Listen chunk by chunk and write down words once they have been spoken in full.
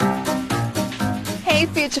Hey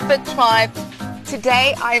Future Fit Tribe.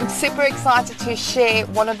 Today I am super excited to share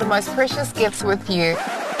one of the most precious gifts with you.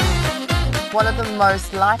 One of the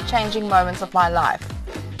most life-changing moments of my life.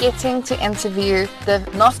 Getting to interview the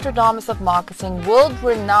Nostradamus of marketing,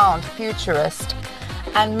 world-renowned futurist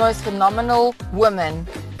and most phenomenal woman,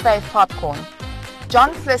 Faith Popcorn.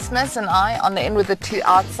 John Flismus and I, on the In with the Two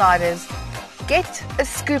Outsiders, get a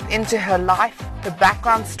scoop into her life, her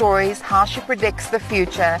background stories, how she predicts the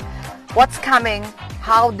future, what's coming,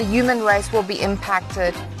 how the human race will be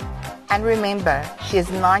impacted. And remember, she is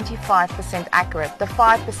 95% accurate. The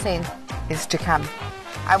 5% is to come.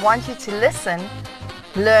 I want you to listen,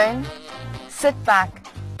 learn, sit back,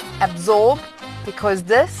 absorb, because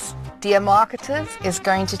this, dear marketers, is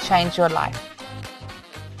going to change your life.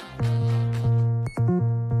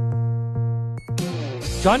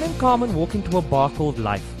 John and Carmen walk into a bar called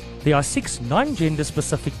Life. There are 6 non-gender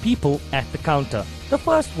specific people at the counter. The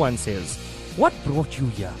first one says, "What brought you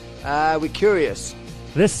here?" We're curious.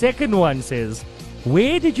 The second one says,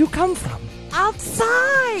 "Where did you come from?"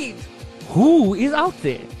 Outside! Who is out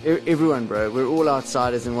there? Everyone, bro. We're all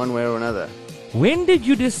outsiders in one way or another. When did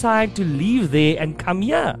you decide to leave there and come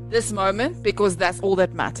here? This moment, because that's all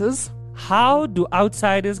that matters. How do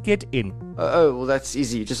outsiders get in? Well, that's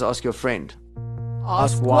easy. Just ask your friend.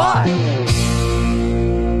 Ask why.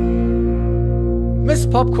 Miss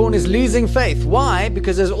Popcorn is losing faith. Why?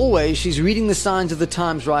 Because as always, she's reading the signs of the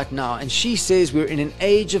times right now, and she says we're in an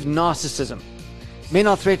age of narcissism. Men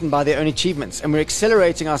are threatened by their own achievements, and we're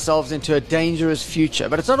accelerating ourselves into a dangerous future.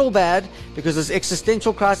 But it's not all bad, because this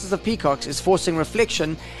existential crisis of peacocks is forcing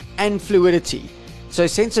reflection and fluidity. So a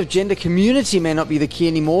sense of gender community may not be the key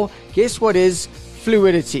anymore. Guess what is?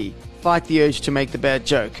 Fluidity. Fight the urge to make the bad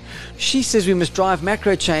joke. She says we must drive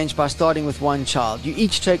macro change by starting with one child. You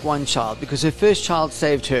each take one child, because her first child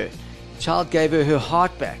saved her. The child gave her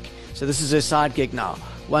heart back. So this is her side gig now.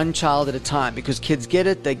 One child at a time, because kids get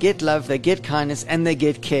it, they get love, they get kindness, and they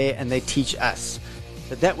get care, and they teach us.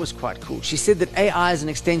 But that was quite cool. She said that AI is an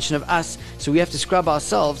extension of us, so we have to scrub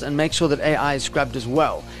ourselves and make sure that AI is scrubbed as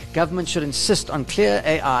well. Government should insist on clear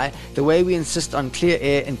AI the way we insist on clear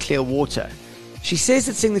air and clear water. She says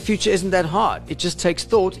that seeing the future isn't that hard. It just takes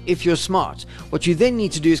thought if you're smart. What you then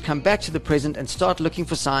need to do is come back to the present and start looking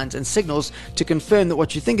for signs and signals to confirm that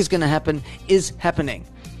what you think is going to happen is happening.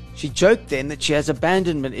 She joked then that she has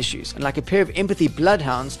abandonment issues, and like a pair of empathy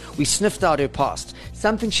bloodhounds, we sniffed out her past.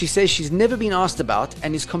 Something she says she's never been asked about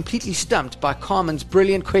and is completely stumped by Carmen's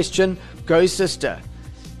brilliant question, "Go sister."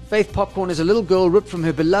 Faith Popcorn is a little girl ripped from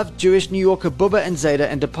her beloved Jewish New Yorker Bubba and Zeta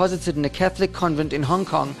and deposited in a Catholic convent in Hong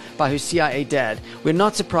Kong by her CIA dad. We're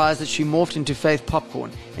not surprised that she morphed into Faith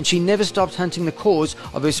Popcorn, and she never stopped hunting the cause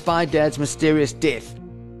of her spy dad's mysterious death.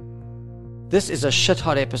 This is a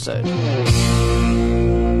shit-hot episode.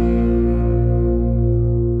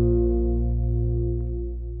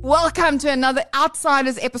 Welcome to another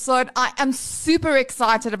Outsiders episode. I am super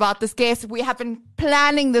excited about this guest. We have been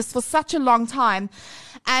planning this for such a long time,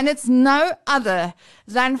 and it's no other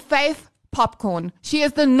than Faith Popcorn. She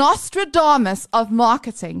is the Nostradamus of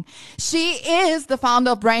marketing. She is the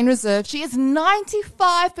founder of Brain Reserve. She is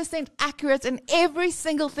 95% accurate in every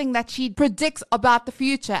single thing that she predicts about the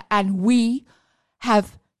future, and we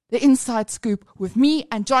have the inside scoop with me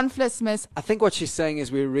and John Flismus. I think what she's saying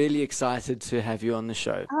is we're really excited to have you on the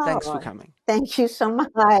show. Oh, Thanks for coming. Thank you so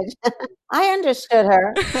much. I understood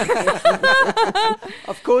her.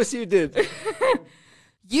 Of course you did.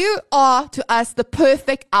 You are, to us, the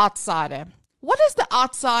perfect outsider. What does the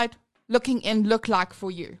outside looking in look like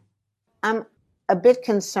for you? I'm a bit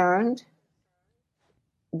concerned.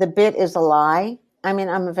 The bit is a lie. I mean,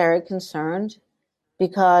 I'm very concerned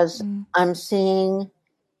because I'm seeing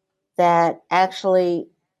that actually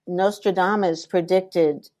Nostradamus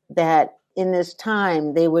predicted that in this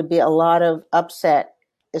time there would be a lot of upset,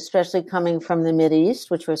 especially coming from the Mideast,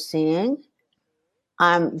 which we're seeing.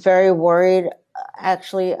 I'm very worried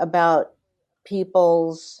actually about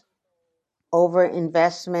people's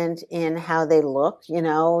overinvestment in how they look, you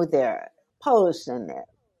know, their posts and their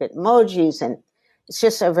emojis. And it's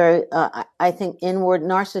just a very, I think, inward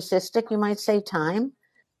narcissistic, you might say, time.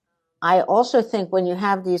 I also think when you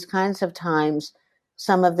have these kinds of times,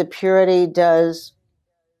 some of the purity does,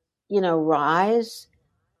 you know, rise.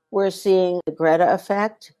 We're seeing the Greta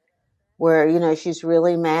effect where, you know, she's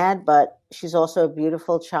really mad, but she's also a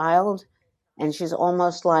beautiful child. And she's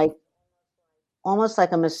almost like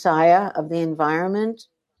a messiah of the environment.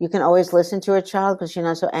 You can always listen to a child because she's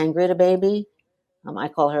not so angry at a baby. I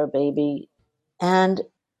call her a baby. And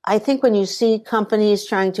I think when you see companies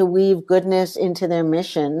trying to weave goodness into their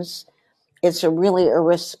missions, it's really a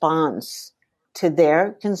response to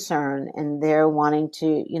their concern and their wanting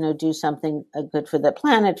to, do something good for the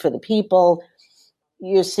planet, for the people.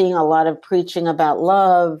 You're seeing a lot of preaching about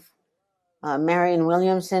love. Marianne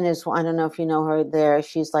Williamson is, I don't know if you know her there.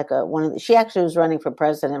 She's like she actually was running for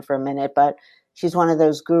president for a minute, but she's one of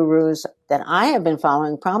those gurus that I have been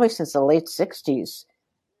following probably since the late 60s.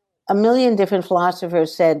 A million different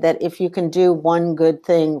philosophers said that if you can do one good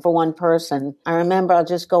thing for one person, I remember, I'll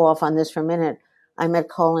just go off on this for a minute. I met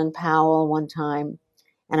Colin Powell one time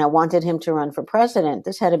and I wanted him to run for president.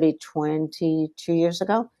 This had to be 22 years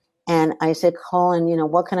ago. And I said, Colin,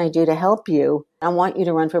 what can I do to help you? I want you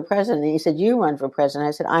to run for president. And he said, you run for president.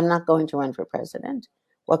 I said, I'm not going to run for president.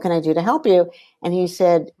 What can I do to help you? And he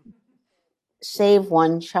said, save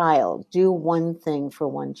one child. Do one thing for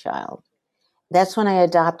one child. That's when I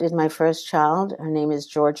adopted my first child. Her name is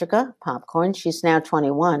Georgia Popcorn. She's now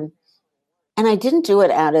 21. And I didn't do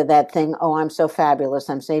it out of that thing, oh, I'm so fabulous,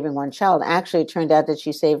 I'm saving one child. Actually, it turned out that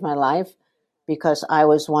she saved my life because I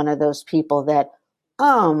was one of those people that,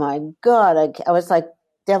 oh my God, I was like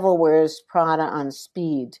Devil Wears Prada on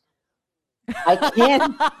speed. I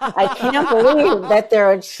can't believe that there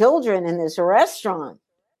are children in this restaurant.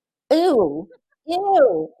 Ew.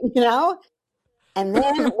 And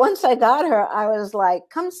then once I got her, I was like,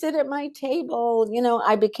 come sit at my table.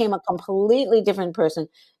 I became a completely different person.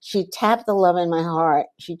 She tapped the love in my heart.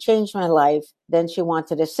 She changed my life. Then she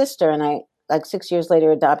wanted a sister. And I, like 6 years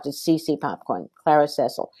later, adopted Cece Popcorn, Clara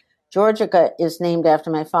Cecil. Georgia is named after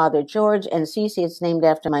my father, George, and Cece is named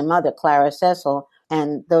after my mother, Clara Cecil.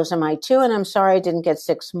 And those are my two. And I'm sorry I didn't get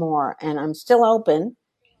 6 more. And I'm still open.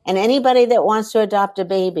 And anybody that wants to adopt a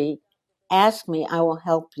baby, ask me, I will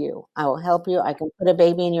help you. I will help you. I can put a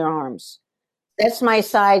baby in your arms. That's my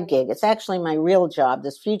side gig. It's actually my real job.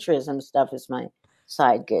 This futurism stuff is my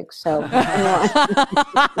side gig. So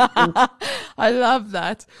I love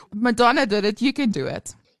that. Madonna did it. You can do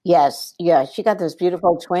it. Yes. Yeah. She got those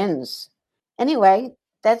beautiful twins. Anyway,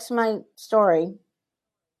 that's my story.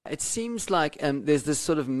 It seems like there's this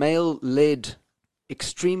sort of male-led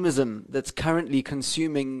extremism that's currently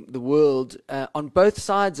consuming the world on both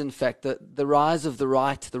sides. In fact, the rise of the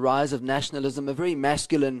right, the rise of nationalism, a very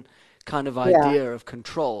masculine kind of idea of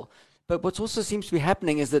control. But what also seems to be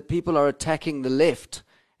happening is that people are attacking the left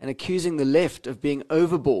and accusing the left of being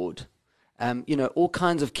overboard. All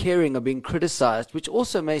kinds of caring are being criticized, which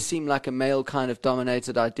also may seem like a male kind of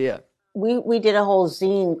dominated idea. We did a whole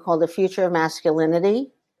zine called The Future of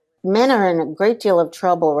Masculinity. Men are in a great deal of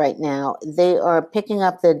trouble right now. They are picking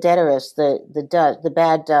up the detritus, the dust, the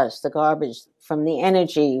bad dust, the garbage from the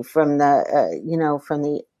energy, from the from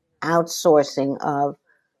the outsourcing of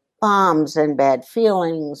bombs and bad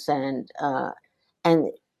feelings, and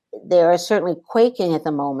they are certainly quaking at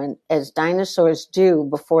the moment, as dinosaurs do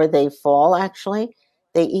before they fall. Actually,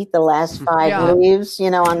 they eat the last 5 leaves,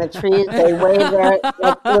 on the trees. They wave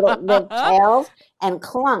their tails and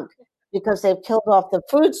clunk, because they've killed off the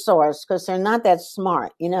food source, because they're not that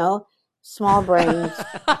smart, small brains.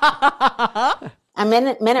 And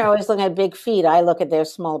men are always looking at big feet. I look at their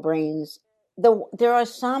small brains. There are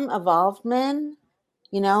some evolved men,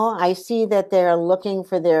 I see that they're looking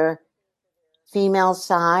for their female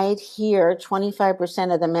side. Here,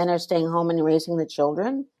 25% of the men are staying home and raising the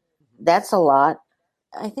children. That's a lot.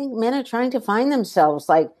 I think men are trying to find themselves,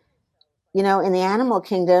 like, in the animal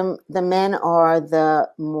kingdom, the men are the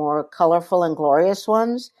more colorful and glorious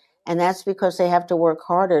ones, and that's because they have to work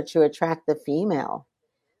harder to attract the female.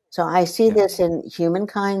 So I see this in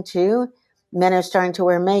humankind too. Men are starting to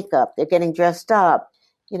wear makeup. They're getting dressed up.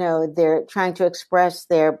 They're trying to express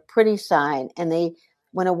their pretty side. And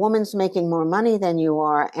when a woman's making more money than you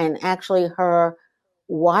are, and actually her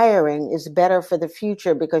wiring is better for the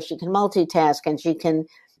future because she can multitask and she can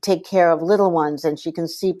take care of little ones, and she can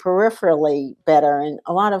see peripherally better, and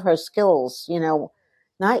a lot of her skills,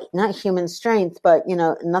 not human strength, but,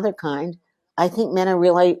 another kind. I think men are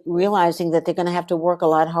really realizing that they're going to have to work a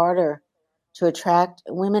lot harder to attract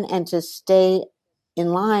women and to stay in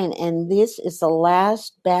line. And this is the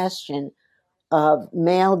last bastion of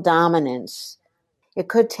male dominance. It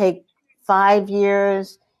could take 5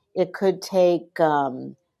 years. It could take,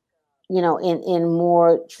 in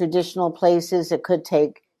more traditional places, it could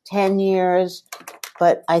take 10 years.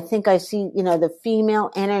 But I think I see, the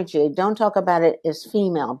female energy, don't talk about it as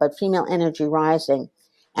female, but female energy rising.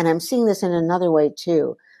 And I'm seeing this in another way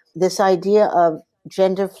too. This idea of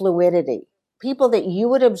gender fluidity. People that you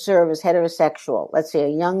would observe as heterosexual, let's say a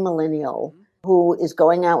young millennial who is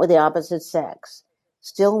going out with the opposite sex,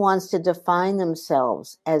 still wants to define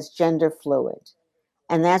themselves as gender fluid.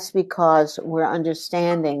 And that's because we're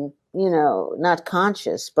understanding, not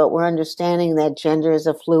conscious, but we're understanding that gender is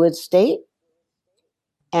a fluid state.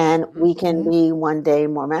 And we can be one day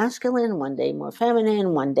more masculine, one day more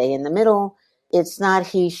feminine, one day in the middle. It's not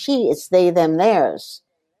he, she, it's they, them, theirs.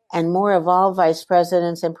 And more evolved vice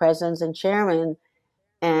presidents and chairmen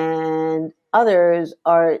and others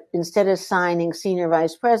are, instead of signing senior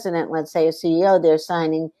vice president, let's say a CEO, they're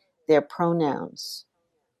signing their pronouns.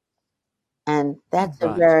 And that's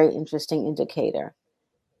a very interesting indicator.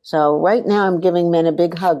 So right now I'm giving men a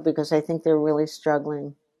big hug because I think they're really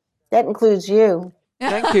struggling. That includes you.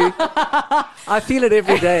 Thank you. I feel it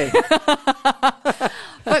every day.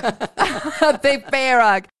 But a big bear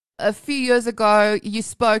hug. A few years ago, you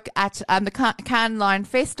spoke at the Cannes Lion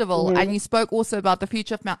Festival, and you spoke also about the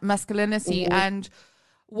future of masculinity. And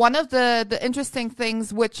one of the interesting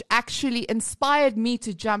things which actually inspired me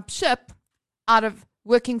to jump ship out of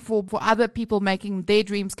working for other people making their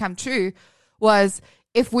dreams come true was,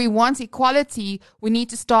 if we want equality, we need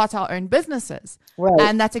to start our own businesses. Right.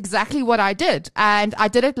 And that's exactly what I did. And I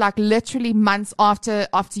did it like literally months after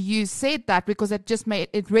you said that, because it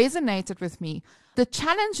resonated with me. The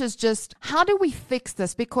challenge is just, how do we fix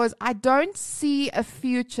this? Because I don't see a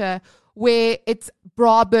future where it's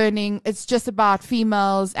bra burning. It's just about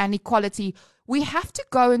females and equality. We have to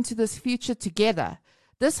go into this future together.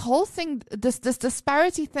 This whole thing, this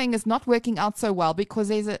disparity thing is not working out so well because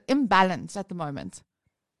there's an imbalance at the moment.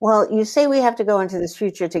 Well, you say we have to go into this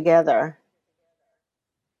future together.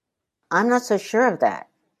 I'm not so sure of that,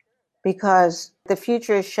 because the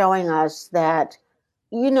future is showing us that,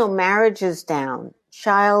 marriage is down,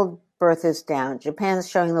 childbirth is down. Japan's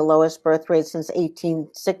showing the lowest birth rate since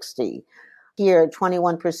 1860. Here,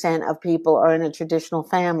 21% of people are in a traditional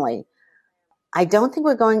family. I don't think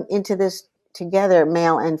we're going into this together,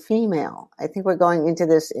 male and female. I think we're going into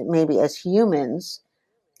this maybe as humans.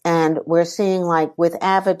 And we're seeing, like with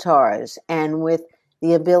avatars and with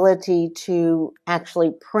the ability to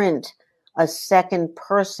actually print a second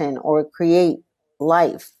person or create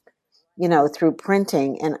life, through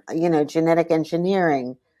printing and, genetic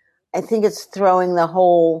engineering. I think it's throwing the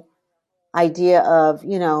whole idea of,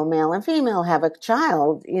 male and female have a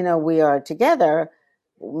child, we are together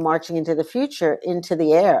marching into the future into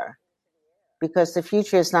the air, because the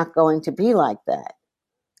future is not going to be like that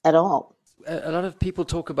at all. A lot of people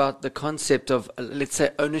talk about the concept of, let's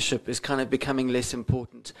say, ownership is kind of becoming less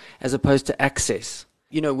important as opposed to access,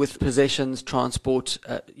 with possessions, transport,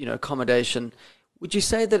 accommodation. Would you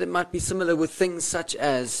say that it might be similar with things such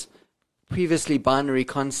as previously binary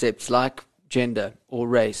concepts like gender or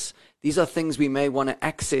race? These are things we may want to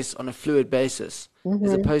access on a fluid basis,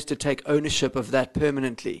 as opposed to take ownership of that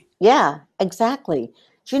permanently. Yeah, exactly.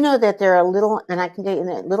 Do you know that there are little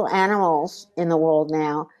animals in the world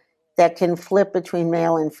now that can flip between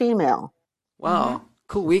male and female? Wow,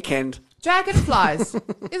 cool weekend. Dragonflies.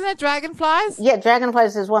 Isn't it dragonflies? Yeah,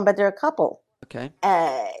 dragonflies is one, but there are a couple. Okay.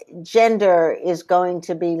 Gender is going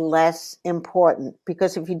to be less important,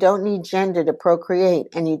 because if you don't need gender to procreate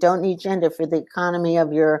and you don't need gender for the economy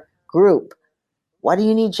of your group, what do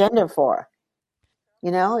you need gender for?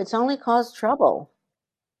 It's only caused trouble.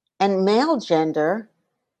 And male gender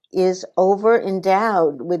is over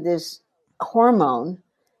endowed with this hormone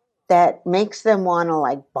that makes them want to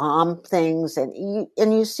like bomb things. And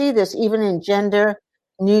you see this even in gender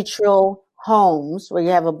neutral homes where you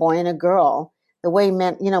have a boy and a girl. The way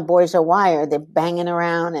men, boys are wired, they're banging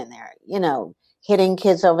around and they're, hitting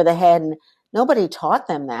kids over the head. And nobody taught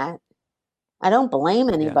them that. I don't blame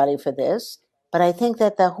anybody for this, but I think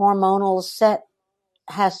that the hormonal set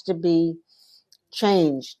has to be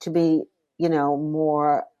changed to be,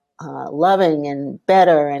 more loving and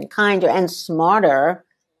better and kinder and smarter,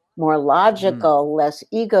 more logical, less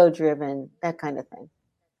ego-driven, that kind of thing.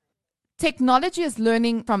 Technology is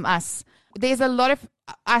learning from us. There's a lot of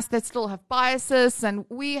us that still have biases, and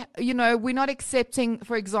we're not accepting,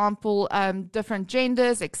 for example, different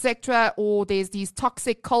genders, etc. Or there's these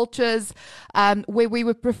toxic cultures where we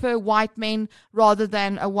would prefer white men rather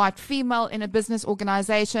than a white female in a business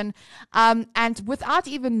organization. And without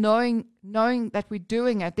even knowing that we're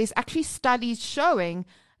doing it, there's actually studies showing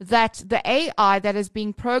that the AI that is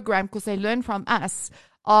being programmed, because they learn from us,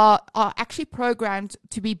 are actually programmed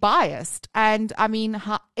to be biased. And I mean,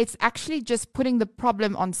 it's actually just putting the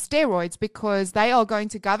problem on steroids, because they are going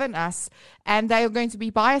to govern us and they are going to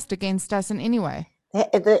be biased against us in any way.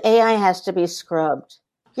 The AI has to be scrubbed.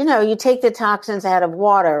 You take the toxins out of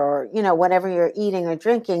water or, whatever you're eating or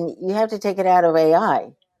drinking, you have to take it out of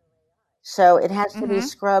AI. So it has to be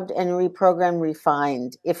scrubbed and reprogrammed,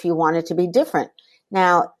 refined if you want it to be different.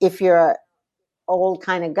 Now, if you're a old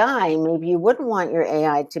kind of guy, maybe you wouldn't want your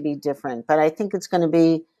AI to be different, but I think it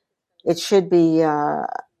should be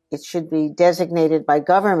it should be designated by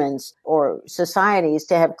governments or societies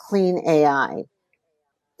to have clean AI.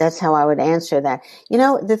 That's how I would answer that. You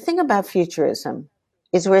know, the thing about futurism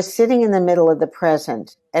is we're sitting in the middle of the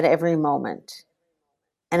present at every moment.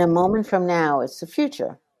 And a moment from now, it's the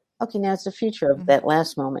future. Okay, now it's the future of that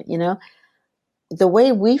last moment, you know? The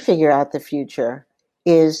way we figure out the future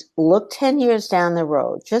is look 10 years down the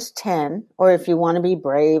road, just 10, or if you want to be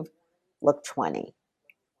brave, look 20.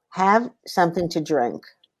 Have something to drink.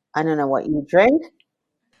 I don't know what you drink.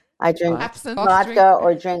 I drink Absinthe vodka drink.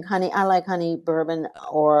 or drink honey. I like honey bourbon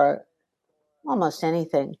or almost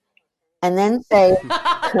anything. And then say,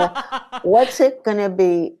 what's it going to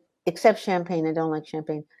be, except champagne? I don't like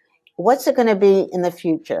champagne. What's it going to be in the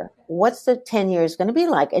future? What's the 10 years going to be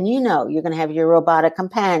like? And you know, you're going to have your robotic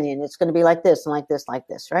companion. It's going to be like this and like this, like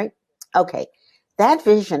this, right? Okay. That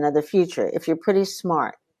vision of the future, if you're pretty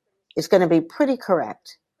smart, is going to be pretty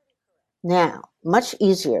correct. Now, much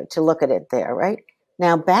easier to look at it there, right?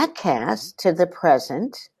 Now, backcast to the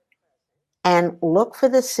present and look for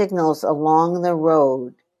the signals along the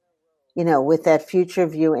road, you know, with that future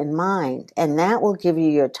view in mind. And that will give you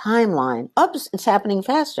your timeline. Oops, it's happening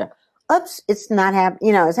faster. Oops, it's not happening,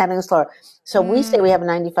 you know, it's happening slower. So we say we have a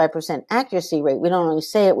 95% accuracy rate. We don't only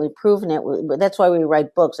say it, we've proven it. That's why we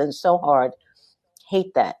write books, and it's so hard.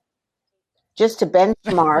 Hate that. Just to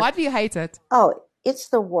benchmark. Why do you hate it? Oh, it's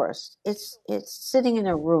the worst. It's sitting in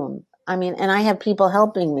a room. I mean, and I have people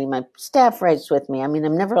helping me. My staff writes with me. I mean,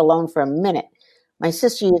 I'm never alone for a minute. My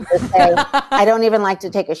sister used to say, I don't even like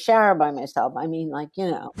to take a shower by myself. I mean, like,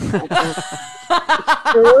 you know,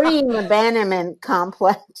 extreme abandonment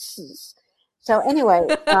complexes. So anyway,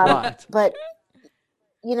 Right. but,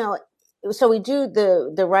 you know, so we do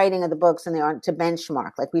the writing of the books and the art to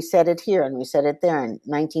benchmark. Like we said it here and we said it there in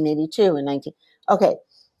 1982 and 19. Okay.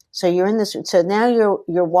 So you're in this. So now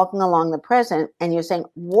you're walking along the present and you're saying,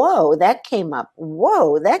 whoa, that came up.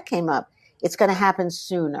 Whoa, that came up. It's going to happen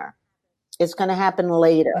sooner. It's going to happen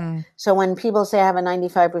later. So when people say I have a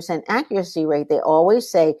 95% accuracy rate, they always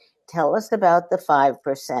say, tell us about the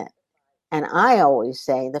 5%. And I always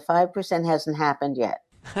say the 5% hasn't happened yet.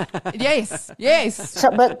 Yes, yes. So,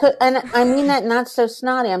 and I mean that not so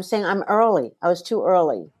snotty. I'm saying I'm early. I was too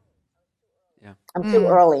early. Yeah. I'm too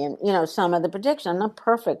early. And, you know, some of the predictions, I'm not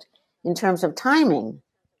perfect in terms of timing,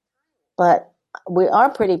 but we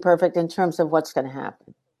are pretty perfect in terms of what's going to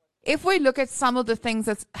happen. If we look at some of the things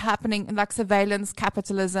that's happening, like surveillance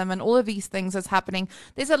capitalism and all of these things that's happening,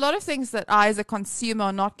 there's a lot of things that I, as a consumer,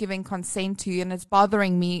 are not giving consent to, and it's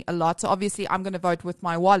bothering me a lot. So obviously, I'm going to vote with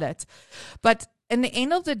my wallet. But in the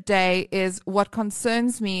end of the day, is what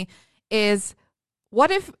concerns me is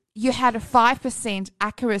what if you had a 5%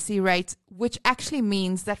 accuracy rate, which actually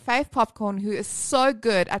means that Faith Popcorn, who is so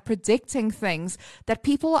good at predicting things, that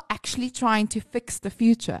people are actually trying to fix the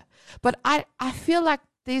future. But I feel like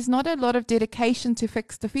there's not a lot of dedication to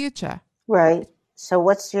fix the future. Right. So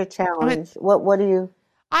what's your challenge? What do you?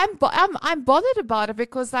 I'm bothered about it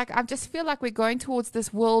because, like, I just feel like we're going towards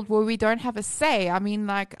this world where we don't have a say. I mean,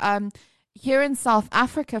 like, here in South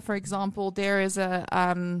Africa, for example, there is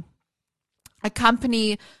a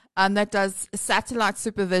company that does satellite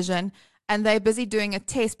supervision, and they're busy doing a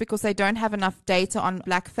test because they don't have enough data on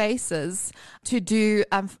black faces to do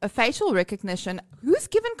a facial recognition. Who's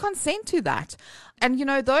given consent to that? And, you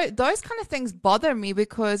know, those kind of things bother me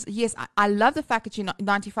because, yes, I love the fact that you're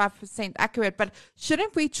 95% accurate, but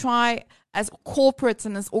shouldn't we try as corporates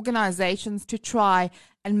and as organizations to try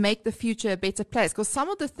and make the future a better place? Because some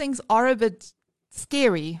of the things are a bit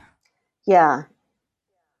scary. Yeah.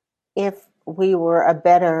 If we were a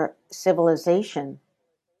better civilization,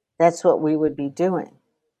 that's what we would be doing.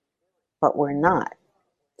 But we're not.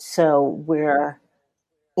 So we're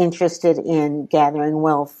interested in gathering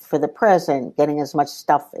wealth for the present, getting as much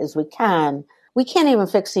stuff as we can. We can't even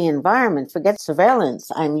fix the environment. Forget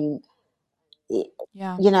surveillance. I mean,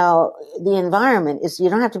 Yeah. you know, the environment is, you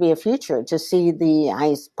don't have to be a future to see the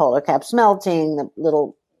ice polar caps melting, the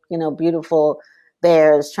little, you know, beautiful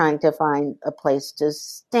bears trying to find a place to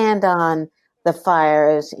stand on, the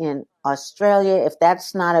fires in Australia. If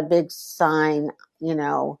that's not a big sign, you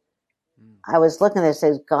know, I was looking at it,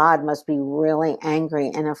 says God must be really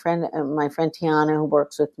angry. And my friend Tiana, who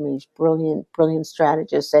works with me, brilliant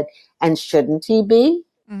strategist, said, and shouldn't he be?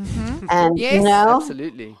 Mm-hmm. And, Yes. you know,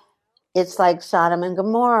 Absolutely. it's like Sodom and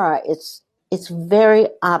Gomorrah. It's very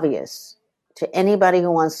obvious to anybody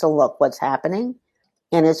who wants to look what's happening.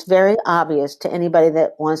 And it's very obvious to anybody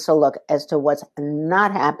that wants to look as to what's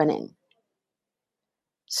not happening.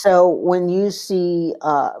 So when you see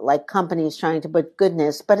like companies trying to put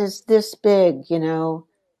goodness, but it's this big, you know,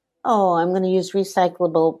 oh, I'm going to use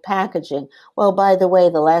recyclable packaging. Well, by the way,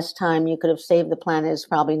 the last time you could have saved the planet is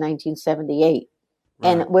probably 1978.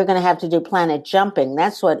 And Right. we're going to have to do planet jumping.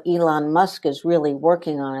 That's what Elon Musk is really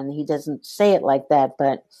working on. He doesn't say it like that,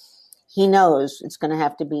 but he knows it's going to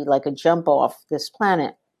have to be like a jump off this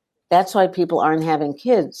planet. That's why people aren't having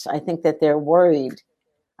kids. I think that they're worried.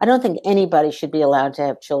 I don't think anybody should be allowed to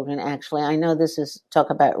have children, actually. I know this is talk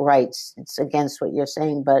about rights. It's against what you're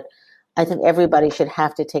saying, but I think everybody should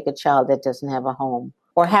have to take a child that doesn't have a home,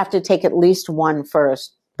 or have to take at least one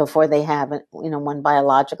first before they have it, one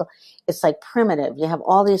biological. It's like primitive. You have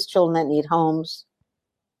all these children that need homes,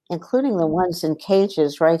 including the ones in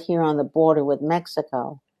cages right here on the border with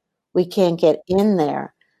Mexico. We can't get in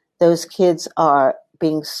there. Those kids are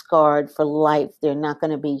being scarred for life. They're not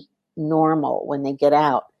going to be normal when they get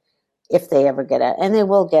out, if they ever get out. And they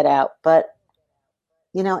will get out. But,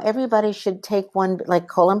 everybody should take one, like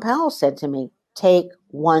Colin Powell said to me, take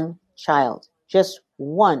one child, just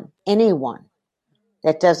one, anyone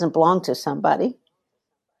that doesn't belong to somebody,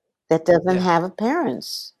 that doesn't have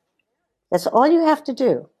parents. That's all you have to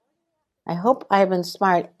do. I hope I've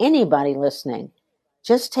inspired anybody listening.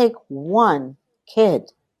 Just take one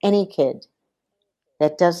kid, any kid,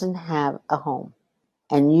 that doesn't have a home,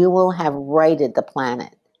 and you will have righted the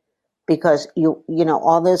planet. Because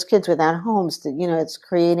all those kids without homes, it's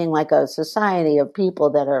creating like a society of people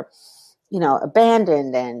that are,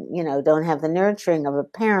 abandoned and, don't have the nurturing of a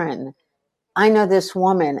parent. I know this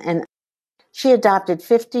woman, and she adopted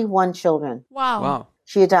 51 children. Wow.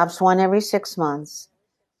 She adopts one every 6 months.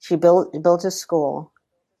 She built a school.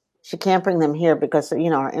 She can't bring them here because,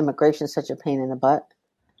 our immigration is such a pain in the butt.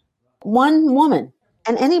 One woman,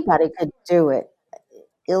 and anybody could do it.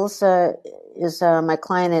 Ilsa is my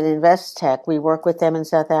client at Investec. We work with them in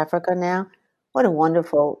South Africa now. What a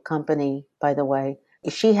wonderful company, by the way.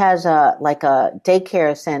 She has a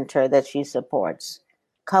daycare center that she supports.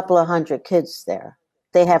 A couple of hundred kids there.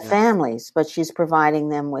 They have families, but she's providing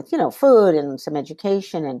them with, food and some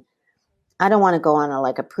education. And I don't want to go on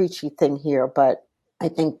a preachy thing here, but I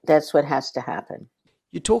think that's what has to happen.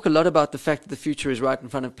 You talk a lot about the fact that the future is right in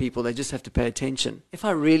front of people. They just have to pay attention. If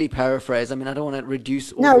I really paraphrase, I don't want to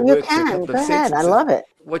reduce all your work to a couple of sentences. Go ahead. I love it.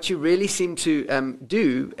 What you really seem to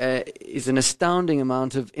do is an astounding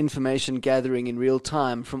amount of information gathering in real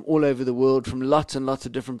time from all over the world, from lots and lots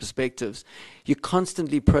of different perspectives. You're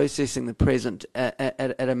constantly processing the present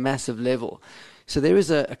at a massive level. So there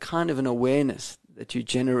is a kind of an awareness that you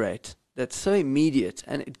generate that's so immediate,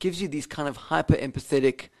 and it gives you these kind of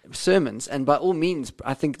hyper-empathetic sermons. And by all means,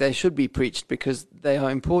 I think they should be preached because they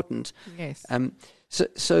are important. Yes.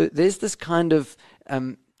 So there's this kind of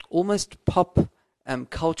almost pop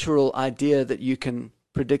cultural idea that you can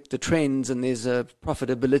predict the trends, and there's a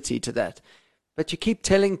profitability to that. But you keep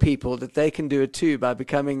telling people that they can do it too by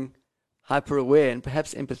becoming hyper-aware and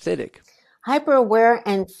perhaps empathetic. Hyper-aware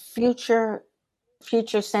and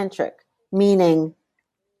future-centric, meaning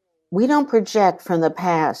we don't project from the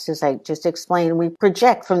past, as I just explained. We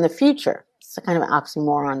project from the future. It's a kind of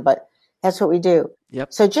oxymoron, but that's what we do.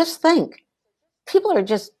 Yep. So just think. People are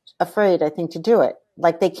just afraid, I think, to do it.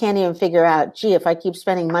 Like they can't even figure out, gee, if I keep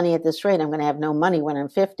spending money at this rate, I'm going to have no money when I'm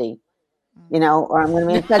 50, or I'm going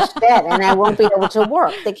to be in such debt and I won't be able to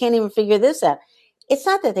work. They can't even figure this out. It's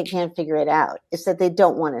not that they can't figure it out. It's that they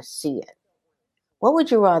don't want to see it. What would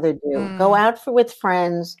you rather do? Go out with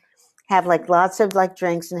friends, have lots of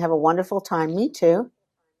drinks and have a wonderful time? Me too.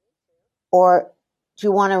 Or do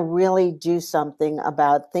you want to really do something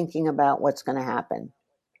about thinking about what's going to happen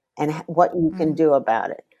and what you can do about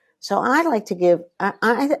it? So I like to give,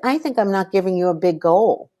 I think I'm not giving you a big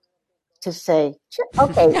goal to say,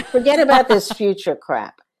 okay, forget about this future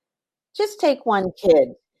crap. Just take one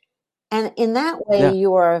kid. And in that way,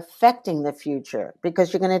 you are affecting the future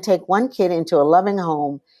because you're going to take one kid into a loving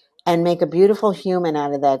home and make a beautiful human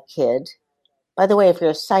out of that kid. By the way, if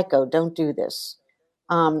you're a psycho, don't do this.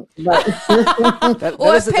 That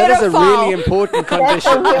is a really important condition. That's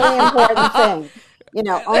a really important thing.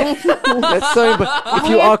 Only that's so important. If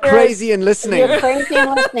you are crazy and listening, you're crazy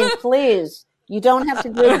and listening, please. You don't have to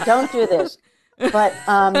do it. Don't do this. But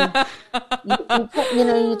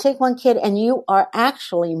you take one kid and you are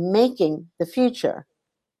actually making the future.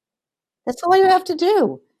 That's all you have to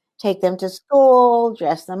do. Take them to school,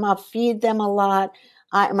 dress them up, feed them a lot.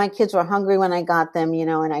 My kids were hungry when I got them,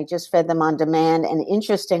 and I just fed them on demand. And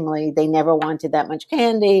interestingly, they never wanted that much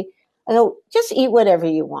candy. I go, just eat whatever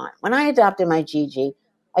you want. When I adopted my Gigi,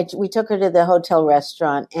 we took her to the hotel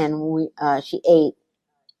restaurant and she ate.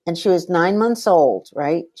 And she was 9 months old,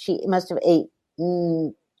 right? She must have ate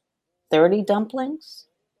 30 dumplings.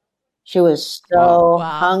 She was so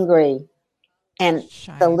hungry. And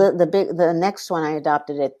Shame. the next one I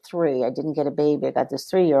adopted at 3. I didn't get a baby. I got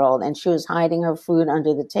this 3-year-old, and she was hiding her food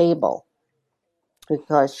under the table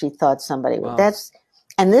because she thought somebody would. Wow.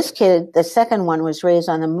 And this kid, the second one, was raised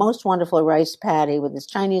on the most wonderful rice paddy with this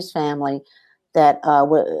Chinese family that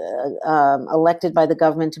were elected by the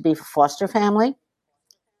government to be a foster family.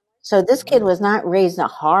 So this kid was not raised in a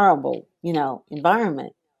horrible,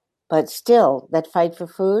 environment, but still that fight for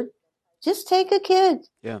food. Just take a kid.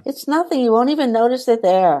 Yeah. It's nothing. You won't even notice it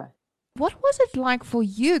there. What was it like for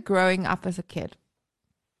you growing up as a kid?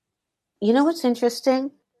 You know what's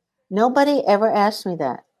interesting? Nobody ever asked me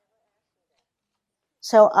that.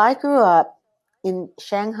 So I grew up in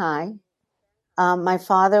Shanghai. My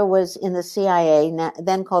father was in the CIA,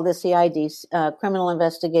 then called the CID, Criminal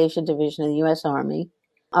Investigation Division of the U.S. Army.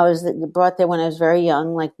 I was brought there when I was very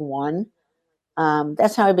young, like 1.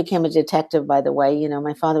 That's how I became a detective, by the way.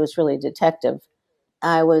 My father was really a detective.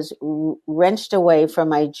 I was wrenched away from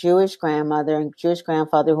my Jewish grandmother and Jewish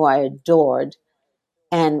grandfather, who I adored,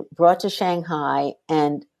 and brought to Shanghai.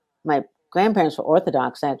 And my grandparents were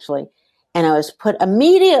Orthodox, actually. And I was put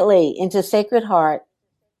immediately into Sacred Heart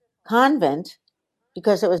Convent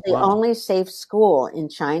because it was the only safe school in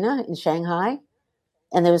China, in Shanghai.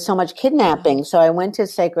 And there was so much kidnapping. So I went to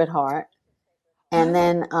Sacred Heart. And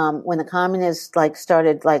then when the communists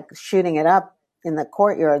started shooting it up in the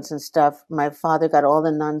courtyards and stuff, my father got all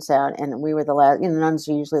the nuns out, and we were the last. Nuns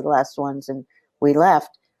are usually the last ones, and we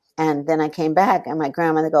left. And then I came back, and my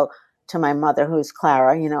grandmother go to my mother, who's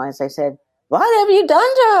Clara, as I said, "What have you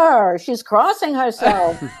done to her? She's crossing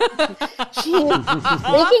herself. She's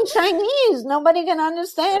speaking Chinese. Nobody can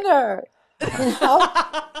understand her."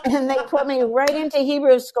 And they put me right into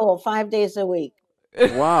Hebrew school 5 days a week.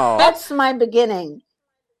 Wow. That's my beginning.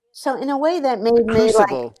 So in a way that made me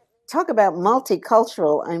talk about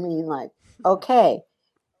multicultural. I mean, okay.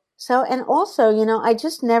 So, and also, I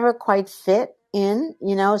just never quite fit in,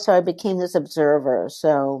 so I became this observer.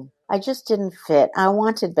 So I just didn't fit. I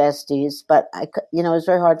wanted besties, but it was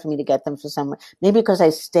very hard for me to get them for some, maybe because I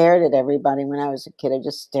stared at everybody when I was a kid. I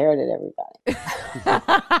just stared at everybody.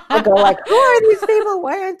 I go who are these people?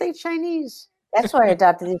 Why aren't they Chinese? That's why I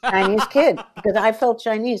adopted this Chinese kid, because I felt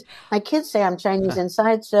Chinese. My kids say I'm Chinese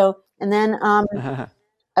inside. So, and then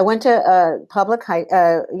I went to public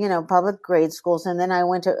grade schools, and then I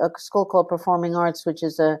went to a school called Performing Arts, which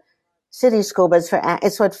is a city school, but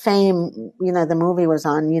it's what Fame, the movie was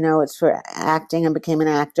on. It's for acting, and became an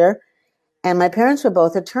actor. And my parents were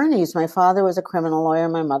both attorneys. My father was a criminal lawyer.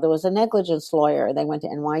 My mother was a negligence lawyer. They went to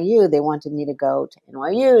NYU. They wanted me to go to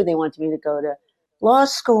NYU. They wanted me to go to law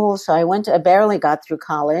school. So I barely got through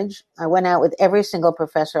college. I went out with every single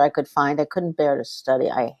professor I could find. I couldn't bear to study.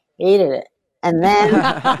 I hated it. And then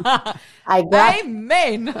I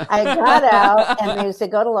got out, and they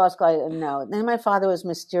said, go to law school. I said, no. Then my father was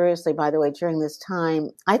mysteriously, by the way, during this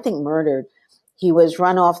time, I think murdered. He was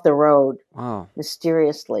run off the road. Wow.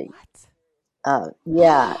 Mysteriously. What?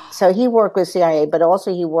 Yeah. So he worked with CIA, but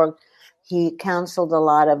also he counseled a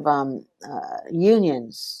lot of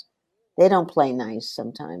unions. They don't play nice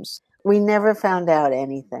sometimes. We never found out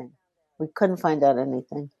anything. We couldn't find out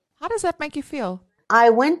anything. How does that make you feel? I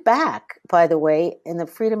went back, by the way, in the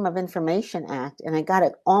Freedom of Information Act, and I got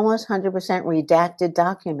an almost 100% redacted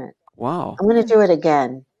document. Wow. I'm going to do it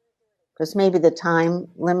again, because maybe the time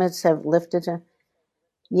limits have lifted.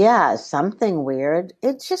 Yeah, something weird.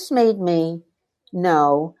 It just made me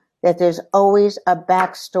know that there's always a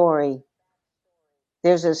backstory.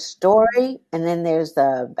 There's a story, and then there's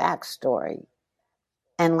the backstory.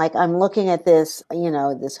 And I'm looking at this,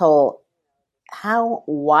 this whole, how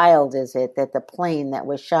wild is it that the plane that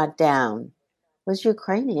was shot down was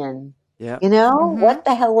Ukrainian? Yeah. What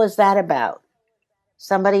the hell was that about?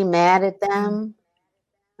 Somebody mad at them?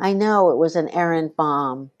 I know it was an errant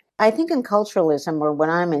bomb. I think in culturalism, or when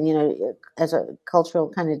I'm in, as a cultural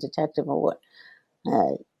kind of detective or what,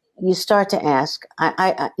 you start to ask.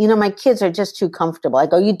 My kids are just too comfortable. I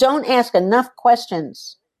go, you don't ask enough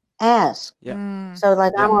questions. Ask. Yeah. So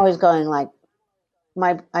I'm always going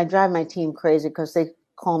I drive my team crazy because they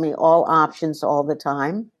call me all options all the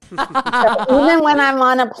time. So even when I'm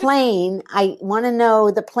on a plane, I want to know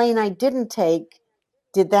the plane I didn't take,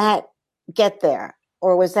 did that get there?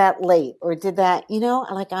 Or was that late? Or did that,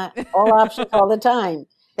 all options all the time.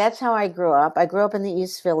 That's how I grew up. I grew up in the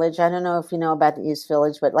East Village. I don't know if you know about the East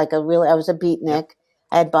Village, but I was a beatnik.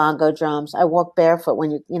 I had bongo drums. I walked barefoot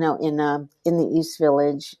when in the East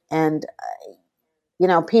Village, and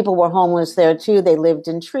people were homeless there too. They lived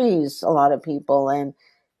in trees, a lot of people, and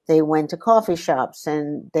they went to coffee shops,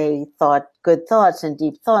 and they thought good thoughts and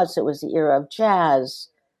deep thoughts. It was the era of jazz.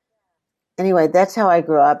 Anyway, that's how I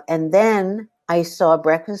grew up. And then I saw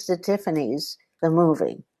Breakfast at Tiffany's, the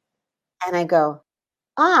movie, and I go,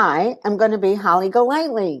 I am going to be Holly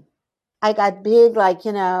Golightly. I got big, like,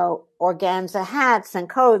 organza hats and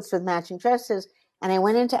coats with matching dresses. And I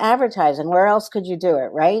went into advertising. Where else could you do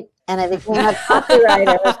it, right? And I became a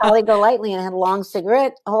copywriter as Holly Golightly and had long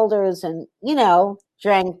cigarette holders and,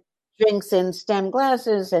 drank drinks in stem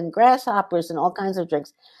glasses and grasshoppers and all kinds of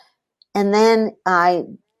drinks. And then I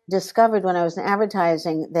discovered when I was in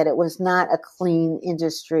advertising that it was not a clean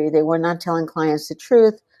industry. They were not telling clients the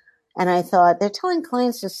truth. And I thought, they're telling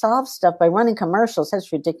clients to solve stuff by running commercials.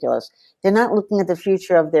 That's ridiculous. They're not looking at the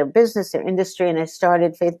future of their business, their industry. And I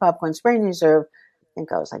started Faith Popcorn Spring Reserve. I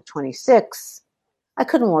think I was like 26. I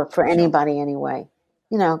couldn't work for anybody anyway.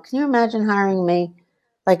 Can you imagine hiring me?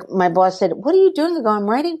 Like my boss said, what are you doing? I go, I'm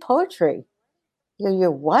writing poetry.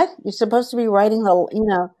 You're what? You're supposed to be writing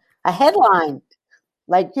a headline,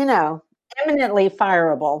 like, eminently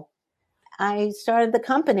fireable. I started the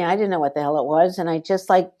company. I didn't know what the hell it was. And I just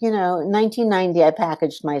in 1990, I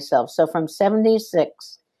packaged myself. So from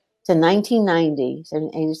 76 to 1990,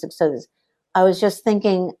 86, so I was just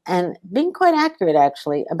thinking and being quite accurate,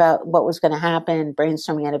 actually, about what was going to happen,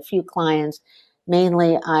 brainstorming. I had a few clients.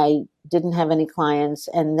 Mainly, I didn't have any clients.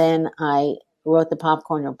 And then I wrote the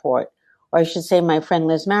Popcorn Report. Or I should say my friend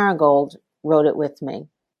Liz Marigold wrote it with me.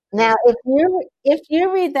 Now, if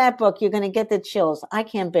you read that book, you're going to get the chills. I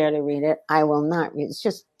can't bear to read it. I will not read it. It's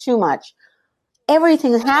just too much.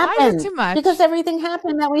 Everything happened. Why is it too much? Because everything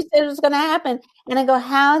happened that we said was going to happen. And I go,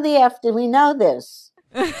 how the F did we know this?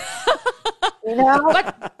 But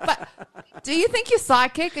do you think you're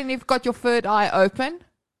psychic and you've got your third eye open?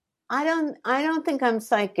 I don't think I'm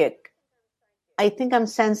psychic. I think I'm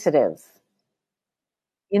sensitive.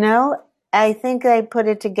 I think I put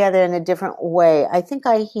it together in a different way. I think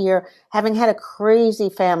I hear, having had a crazy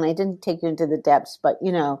family, I didn't take you into the depths, but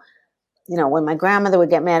when my grandmother would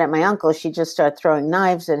get mad at my uncle, she'd just start throwing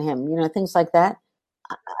knives at him, things like that.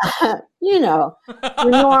 The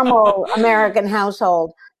normal American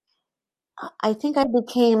household. I think I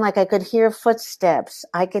became like I could hear footsteps.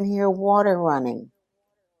 I can hear water running.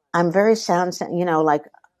 I'm very sound, like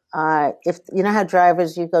if how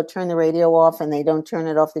drivers, you go turn the radio off and they don't turn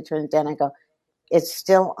it off, they turn it down. I go, it's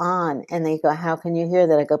still on. And they go, how can you hear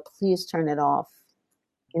that? I go, please turn it off.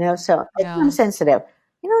 So I'm sensitive.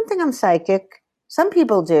 You don't think I'm psychic? Some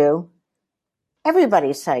people do.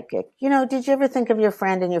 Everybody's psychic. Did you ever think of your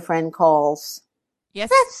friend and your friend calls? Yes.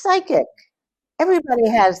 That's psychic. Everybody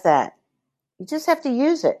has that. You just have to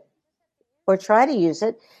use it or try to use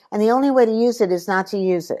it. And the only way to use it is not to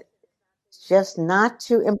use it. Just not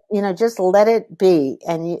to, just let it be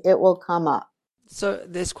and it will come up. So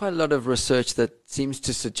there's quite a lot of research that seems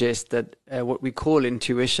to suggest that what we call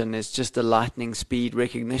intuition is just a lightning speed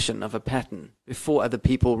recognition of a pattern before other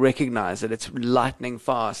people recognize it. It's lightning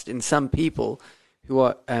fast in some people who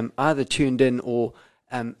are either tuned in or,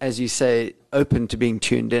 as you say, open to being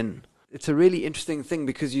tuned in. It's a really interesting thing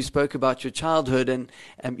because you spoke about your childhood and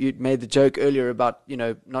you made the joke earlier about,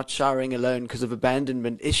 not showering alone because of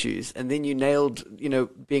abandonment issues. And then you nailed,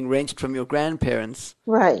 being wrenched from your grandparents.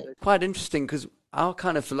 Right. Quite interesting because our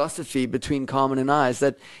kind of philosophy between Carmen and I is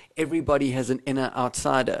that everybody has an inner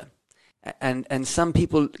outsider. And some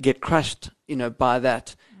people get crushed, by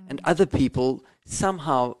that. And other people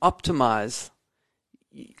somehow optimize,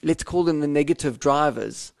 let's call them the negative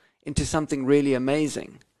drivers, into something really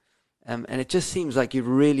amazing. And it just seems like you've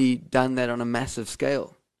really done that on a massive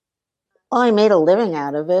scale. Well, I made a living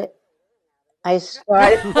out of it. I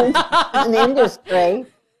started an industry.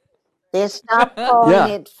 They stopped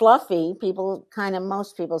calling it fluffy.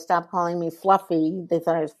 Most people stopped calling me fluffy. They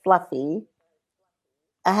thought I was fluffy.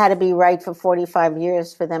 I had to be right for 45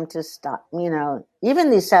 years for them to stop. Even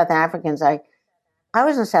these South Africans, I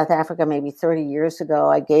was in South Africa maybe 30 years ago.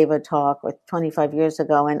 I gave a talk 25 years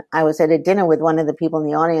ago, and I was at a dinner with one of the people in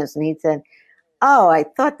the audience, and he said, oh, I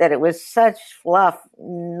thought that it was such fluff.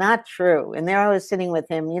 Not true. And there I was sitting with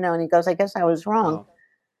him, and he goes, I guess I was wrong. Wow.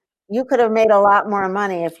 You could have made a lot more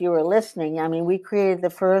money if you were listening. I mean, we created the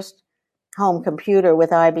first home computer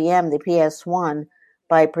with IBM, the PS1,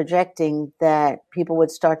 by projecting that people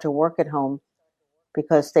would start to work at home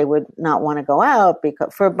because they would not want to go out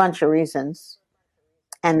for a bunch of reasons.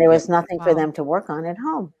 And there was nothing for them to work on at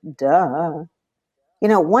home. Duh.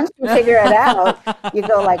 Once you figure it out, you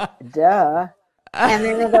go like, duh. And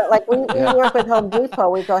then they go, like, we work with Home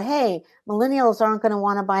Depot. We go, hey, millennials aren't going to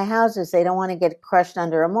want to buy houses. They don't want to get crushed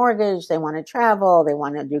under a mortgage. They want to travel. They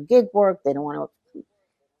want to do gig work. They don't want to.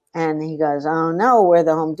 And he goes, oh, no, we're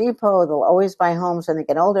the Home Depot. They'll always buy homes when they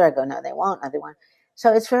get older. I go, no, they won't. No, they won't.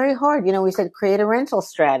 So it's very hard. We said create a rental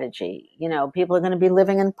strategy. People are going to be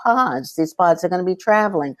living in pods. These pods are going to be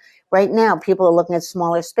traveling. Right now, people are looking at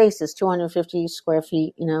smaller spaces, 250 square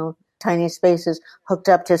feet, tiny spaces hooked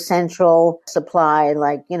up to central supply,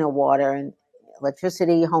 like, water and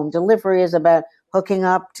electricity. Home delivery is about hooking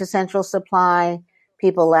up to central supply.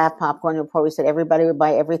 People laugh popcorn report. We said everybody would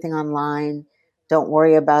buy everything online. Don't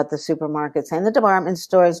worry about the supermarkets and the department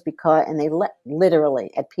stores and they literally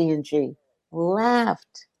at P&G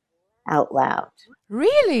laughed out loud.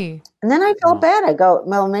 Really? And then I felt bad. I go,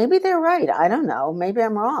 well, maybe they're right. I don't know. Maybe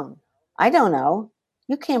I'm wrong. I don't know.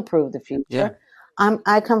 You can't prove the future. Yeah.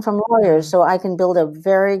 I come from lawyers, so I can build a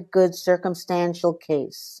very good circumstantial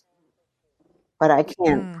case. But I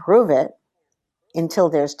can't prove it until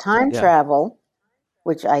there's time travel,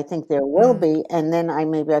 which I think there will be. And then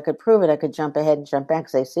maybe I could prove it. I could jump ahead and jump back and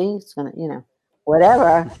say, see, it's going to,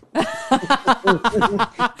 whatever.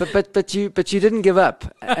 but you didn't give up,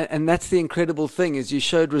 and that's the incredible thing, is you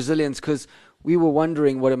showed resilience, because we were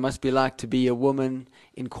wondering what it must be like to be a woman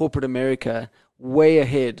in corporate America, way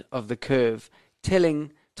ahead of the curve,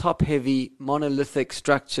 telling top-heavy monolithic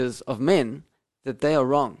structures of men that they are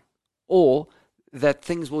wrong, or that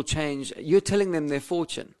things will change. You're telling them their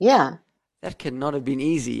fortune. Yeah. That cannot have been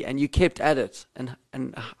easy, and you kept at it. And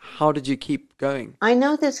how did you keep going? I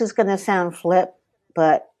know this is going to sound flip,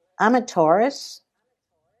 but I'm a Taurus,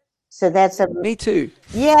 so that's Me too.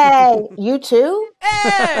 Yay! You too?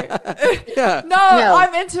 Hey! Yeah. No,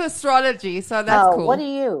 I'm into astrology, so that's cool. What are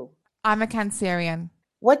you? I'm a Cancerian.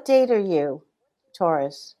 What date are you,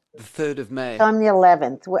 Taurus? The 3rd of May. So I'm the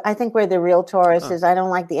 11th. I think we're the real Tauruses. I don't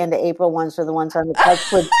like the end of April ones or the ones on the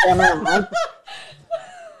touch with Gemini.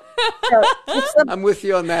 So I'm with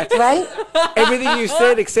you on that. Right? Everything you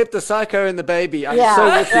said except the psycho and the baby. I'm Yeah, so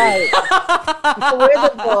with you. right. So we're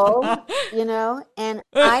the bull, and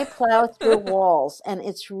I plow through walls, and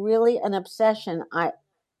it's really an obsession.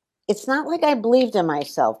 It's not like I believed in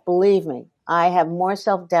myself. Believe me, I have more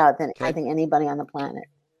self-doubt than I think anybody on the planet.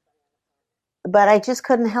 But I just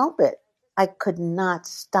couldn't help it. I could not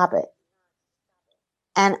stop it.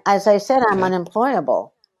 And as I said, I'm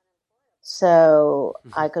unemployable. So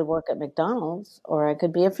I could work at McDonald's or I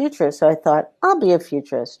could be a futurist. So I thought, I'll be a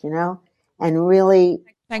futurist, and really.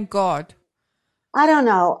 Thank God. I don't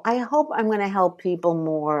know. I hope I'm going to help people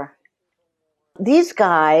more. These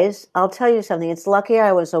guys, I'll tell you something. It's lucky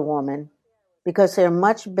I was a woman, because they're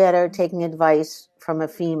much better taking advice from a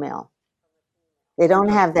female. They don't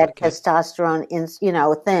have that testosterone,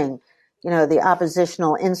 thing, the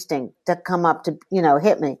oppositional instinct to come up to,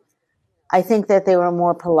 hit me. I think that they were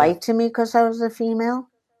more polite to me because I was a female.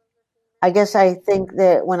 I guess I think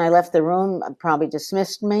that when I left the room, probably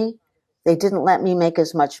dismissed me. They didn't let me make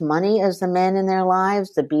as much money as the men in their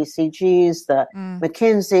lives, the BCGs, the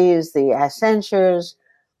McKinseys, the Accentures.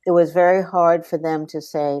 It was very hard for them to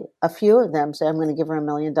say, a few of them said, I'm going to give her $1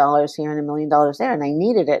 million here and $1 million there. And I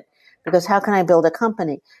needed it, because how can I build a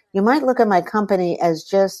company? You might look at my company as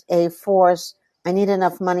just a force. I need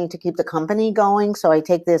enough money to keep the company going, so I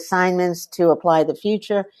take the assignments to apply the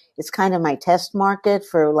future. It's kind of my test market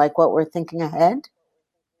for like what we're thinking ahead.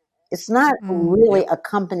 It's not really a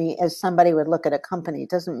company as somebody would look at a company. It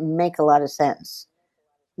doesn't make a lot of sense.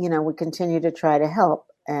 We continue to try to help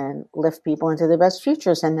and lift people into their best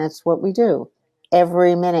futures, and that's what we do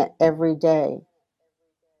every minute, every day.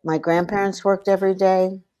 My grandparents worked every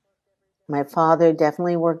day. My father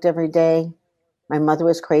definitely worked every day. My mother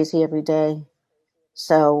was crazy every day.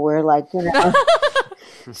 So we're like,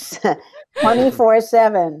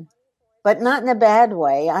 24/7, but not in a bad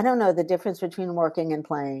way. I don't know the difference between working and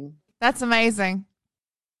playing. That's amazing.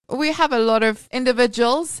 We have a lot of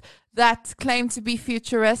individuals that claim to be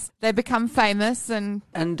futurists. They become famous and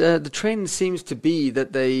the trend seems to be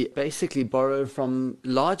that they basically borrow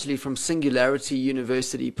largely from Singularity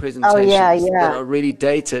University presentations that are really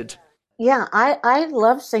dated. Yeah, I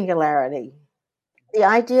love Singularity. The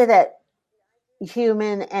idea that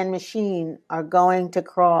human and machine are going to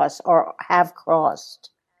cross or have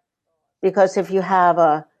crossed. Because if you have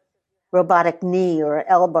a robotic knee or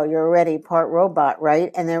elbow, you're already part robot,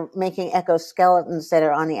 right? And they're making exoskeletons that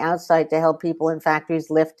are on the outside to help people in factories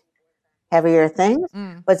lift heavier things.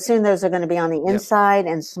 But soon those are going to be on the inside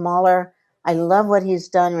and smaller. I love what he's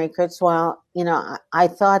done, Ray Kurzweil. I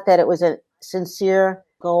thought that it was a sincere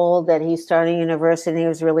goal that he started a university and he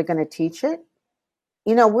was really going to teach it.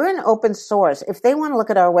 We're an open source. If they want to look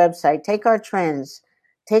at our website, take our trends,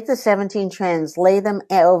 take the 17 trends, lay them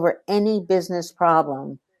over any business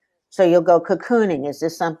problem, So you'll go cocooning. Is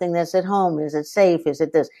this something that's at home? Is it safe? Is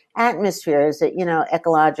it this atmosphere? Is it,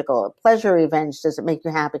 ecological? Pleasure revenge? Does it make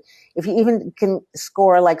you happy? If you even can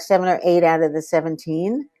score like 7 or 8 out of the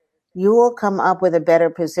 17, you will come up with a better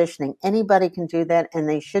positioning. Anybody can do that, and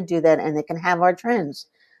they should do that, and they can have our trends.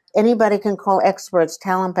 Anybody can call experts,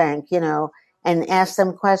 talent bank, and ask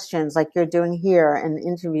them questions like you're doing here and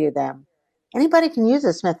interview them. Anybody can use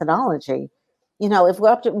this methodology. If we're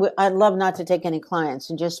up to, I'd love not to take any clients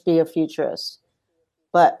and just be a futurist.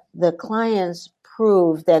 But the clients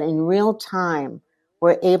prove that in real time,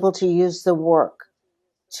 we're able to use the work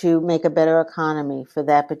to make a better economy for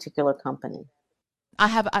that particular company. I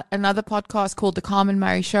have another podcast called The Carmen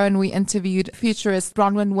Murray Show, and we interviewed futurist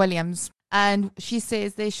Bronwyn Williams. And she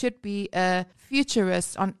says there should be a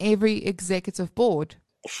futurist on every executive board.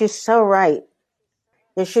 She's so right.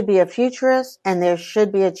 There should be a futurist and there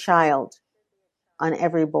should be a child on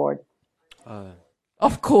every board.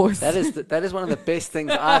 Of course. That is one of the best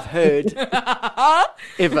things I've heard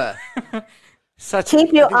ever.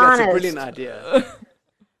 Keep you honest. That's a brilliant idea.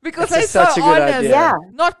 Because That's they're such so a good honest. idea. Yeah.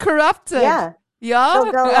 Not corrupted. Yeah. Yeah.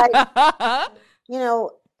 They'll go like,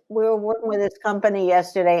 we were working with this company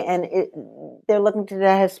yesterday, and they're looking to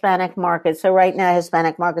the Hispanic market. So right now,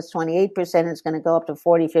 Hispanic market's 28%. It's going to go up to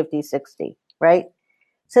 40, 50, 60, right?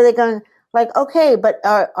 So they're going like, okay, but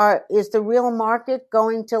is the real market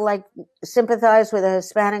going to like sympathize with a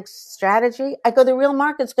Hispanic strategy? I go, the real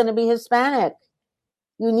market's going to be Hispanic.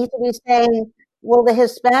 You need to be saying, will the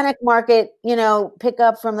Hispanic market, pick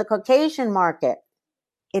up from the Caucasian market?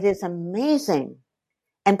 It is amazing.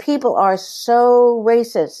 And people are so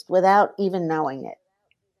racist without even knowing it.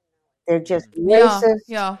 They're just racist.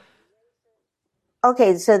 Yeah.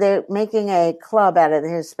 Okay, so they're making a club out of the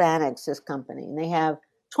Hispanics, this company, and they have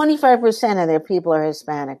 25% of their people are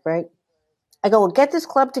Hispanic, right? I go, well, get this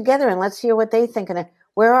club together and let's hear what they think. And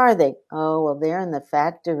where are they? Oh, well, they're in the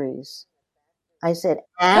factories. I said,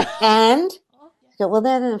 and? I go, well,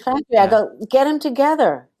 they're in the factory. Yeah. I go, get them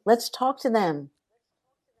together. Let's talk to them.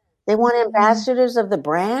 They want ambassadors of the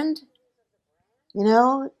brand,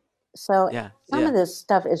 So some of this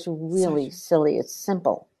stuff is really silly. It's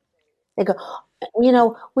simple. They go, we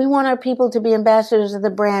want our people to be ambassadors of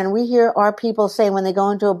the brand. We hear our people say when they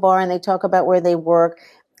go into a bar and they talk about where they work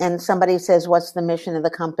and somebody says, what's the mission of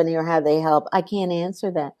the company or how they help? I can't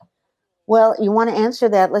answer that. Well, you want to answer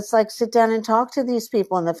that? Let's sit down and talk to these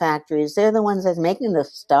people in the factories. They're the ones that's making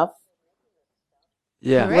this stuff.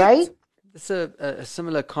 Yeah. Right? It's a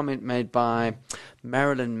similar comment made by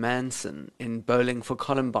Marilyn Manson in Bowling for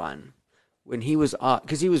Columbine when he was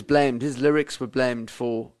because he was blamed, his lyrics were blamed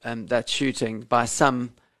for that shooting by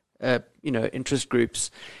some interest groups.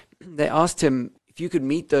 They asked him, if you could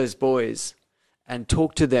meet those boys and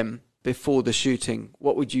talk to them before the shooting,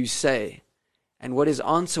 what would you say? And what his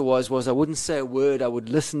answer was I wouldn't say a word, I would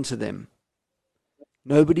listen to them.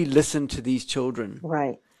 Nobody listened to these children.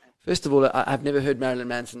 Right. First of all, I've never heard Marilyn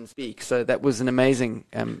Manson speak, so that was an amazing,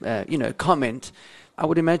 comment. I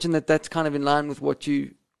would imagine that that's kind of in line with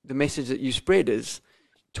the message that you spread is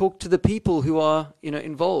talk to the people who are,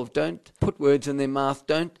 involved. Don't put words in their mouth.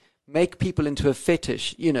 Don't make people into a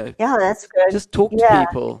fetish, Yeah, that's good. Just talk to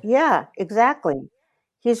people. Yeah, exactly.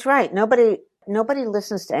 He's right. Nobody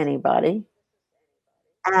listens to anybody,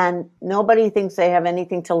 and nobody thinks they have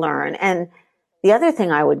anything to learn. And the other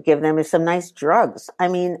thing I would give them is some nice drugs. I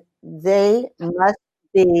mean, they must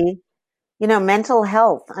be, mental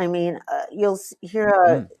health. I mean, you'll hear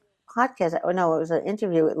a podcast. Oh, no, it was an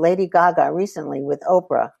interview with Lady Gaga recently with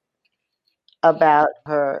Oprah about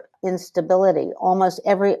her instability. Almost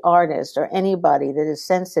every artist or anybody that is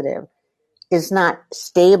sensitive is not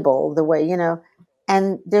stable the way,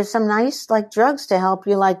 and there's some nice drugs to help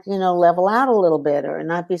you level out a little bit or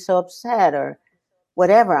not be so upset or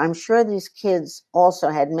whatever. I'm sure these kids also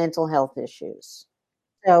had mental health issues.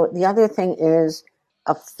 So the other thing is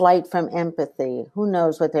a flight from empathy. Who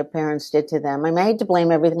knows what their parents did to them? I mean, I hate to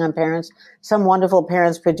blame everything on parents. Some wonderful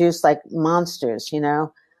parents produce monsters,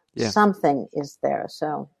 Yeah. Something is there.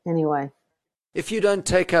 So anyway. If you don't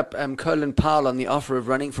take up Colin Powell on the offer of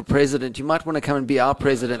running for president, you might want to come and be our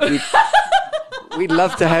president. We'd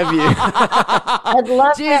love to have you. I'd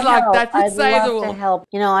love to help. That would say the to help.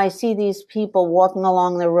 I see these people walking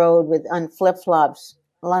along the road on flip-flops.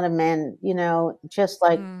 A lot of men, just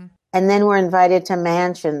and then we're invited to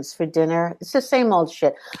mansions for dinner. It's the same old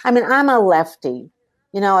shit. I mean, I'm a lefty.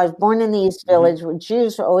 I was born in the East Village. Where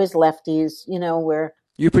Jews are always lefties. Where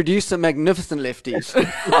you produce some magnificent lefties.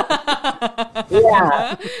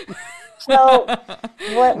 Yeah. So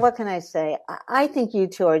what can I say? I think you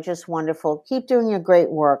two are just wonderful. Keep doing your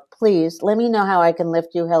great work. Please let me know how I can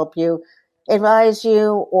lift you, help you. advise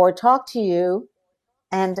you or talk to you.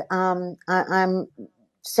 And I'm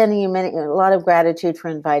sending you a lot of gratitude for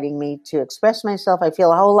inviting me to express myself. I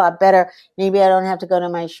feel a whole lot better. Maybe I don't have to go to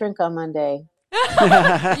my shrink on Monday.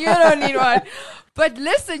 You don't need one. But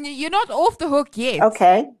listen, you're not off the hook yet.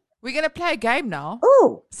 Okay. We're going to play a game now.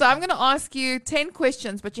 Ooh. So I'm going to ask you 10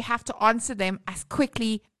 questions, but you have to answer them as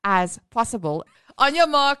quickly as possible. On your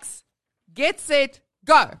marks, get set,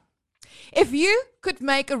 go. If you could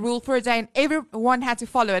make a rule for a day and everyone had to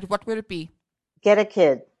follow it, what would it be? Get a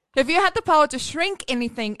kid. If you had the power to shrink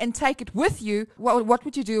anything and take it with you, what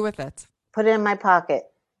would you do with it? Put it in my pocket.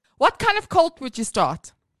 What kind of cult would you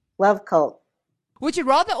start? Love cult. Would you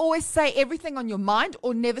rather always say everything on your mind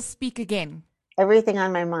or never speak again? Everything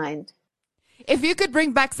on my mind. If you could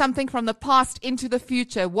bring back something from the past into the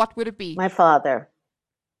future, what would it be? My father.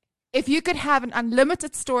 If you could have an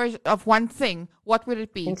unlimited storage of one thing, what would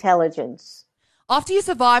it be? Intelligence. After you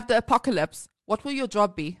survive the apocalypse, what will your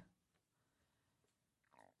job be?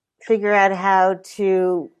 Figure out how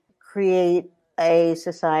to create a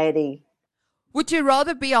society. Would you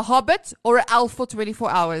rather be a hobbit or an elf for 24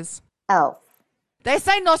 hours? Elf. They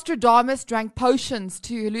say Nostradamus drank potions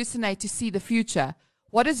to hallucinate to see the future.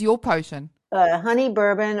 What is your potion? Honey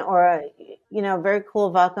bourbon or a very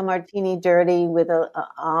cool vodka martini dirty with a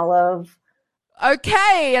olive.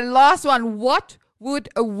 Okay, and last one. What would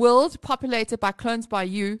a world populated by clones by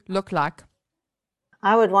you look like?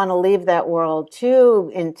 I would want to leave that world.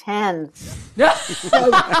 Too intense. Good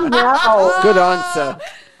answer.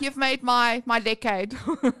 You've made my decade.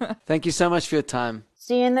 Thank you so much for your time.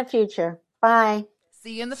 See you in the future. Bye.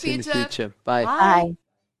 See you in the See you in future. the future. Bye. Bye.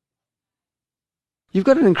 You've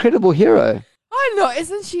got an incredible hero. I know,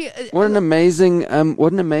 isn't she? What an amazing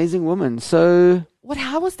woman. So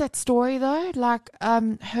How was that story though? Like,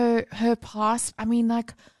 her past. I mean,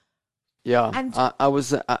 like. yeah, And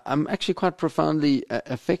I'm actually quite profoundly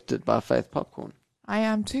affected by Faith Popcorn. I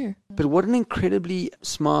am too. But what an incredibly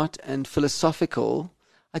smart and philosophical.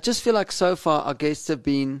 I just feel like so far our guests have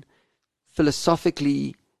been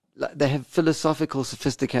they have philosophical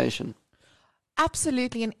sophistication.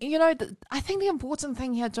 Absolutely. And, I think the important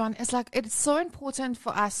thing here, John, is like it's so important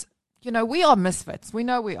for us. We are misfits. We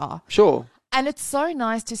know we are. Sure. And it's so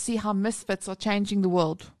nice to see how misfits are changing the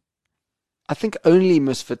world. I think only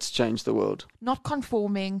misfits change the world. Not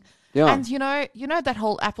conforming. Yeah. And, that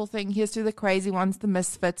whole Apple thing, here's to the crazy ones, the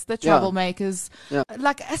misfits, the Yeah. troublemakers. Yeah.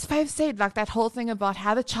 Like, as Faith said, like that whole thing about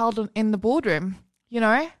how the child in the boardroom,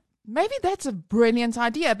 maybe that's a brilliant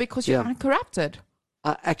idea because you're Yeah. uncorrupted.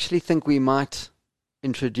 I actually think we might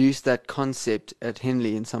introduce that concept at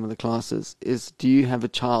Henley in some of the classes. Do you have a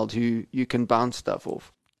child who you can bounce stuff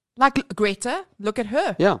off? Like Greta, look at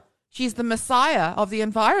her. Yeah. She's the messiah of the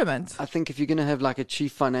environment. I think if you're going to have like a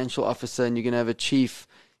chief financial officer and you're going to have a chief,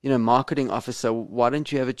 marketing officer, why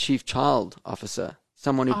don't you have a chief child officer?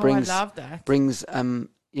 Someone who I love that. brings a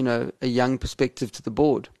young perspective to the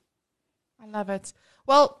board. I love it.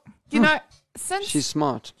 Well, since She's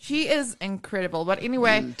smart. she is incredible, but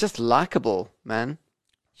anyway, Just likable, man.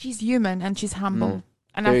 she's human and she's humble.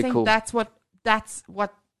 And Very I think cool. that's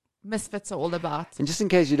what misfits are all about. And just in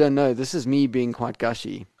case you don't know, this is me being quite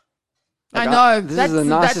gushy. I know. This is the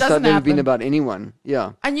nicest I've ever been about anyone.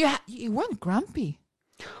 Yeah. And you weren't grumpy.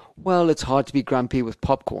 Well, it's hard to be grumpy with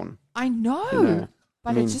popcorn. I know. know, But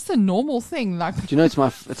I mean- it's just a normal thing. Like, Do you know it's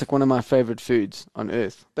like one of my favorite foods on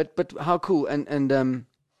earth. But how cool and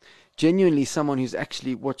genuinely someone who's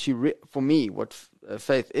actually what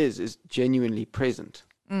Faith is genuinely present.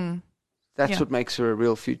 That's Yeah. what makes her a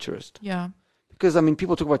real futurist. yeah. Because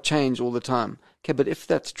people talk about change all the time. Okay, but if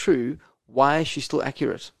that's true, why is she still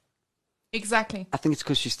accurate? Exactly. I think it's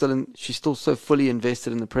because she's still so fully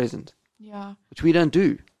invested in the present, Yeah. which we don't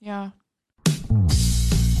do. Yeah.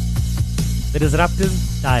 The Disruptive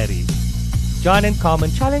Diary. John and Carmen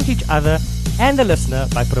challenge each other and the listener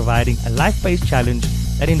by providing a life-based challenge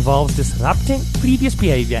that involves disrupting previous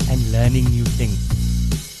behavior and learning new things.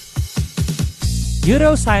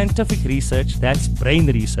 Neuroscientific research, that's brain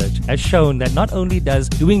research, has shown that not only does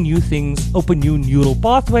doing new things open new neural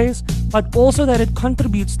pathways, but also that it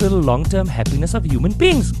contributes to the long-term happiness of human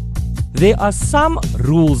beings. There are some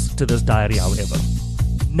rules to this diary, however.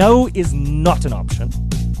 No is not an option.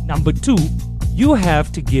 Number 2, you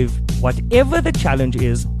have to give whatever the challenge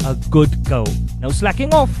is a good go. No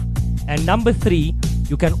slacking off. And number 3,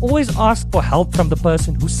 you can always ask for help from the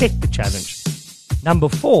person who set the challenge. Number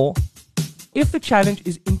 4, if the challenge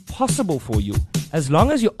is impossible for you, as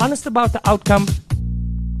long as you're honest about the outcome,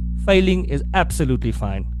 failing is absolutely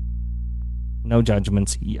fine. No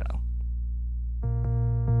judgments here.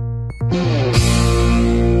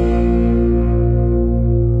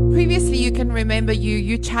 Previously, you remember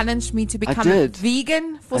you challenged me to become did.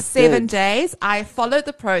 vegan for I 7 did. days. I followed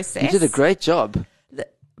the process. You did a great job.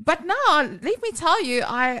 But now, let me tell you,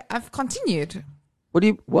 I've continued.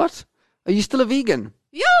 What? Are you still a vegan?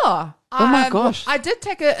 Yeah. Oh my gosh. I did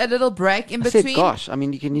take a little break in I between. said, gosh. I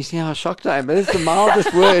mean, can you see how shocked I am? But that's the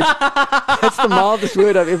mildest word. That's the mildest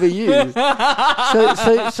word I've ever used.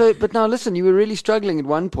 But now listen, you were really struggling at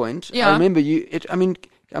one point. Yeah. I remember you. I mean,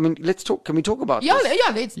 let's talk. Can we talk about Yeah, this?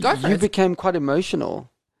 yeah, let's go for You it. became quite emotional.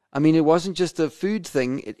 I mean, it wasn't just a food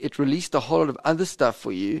thing. It released a whole lot of other stuff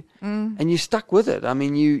for you, and you stuck with it. I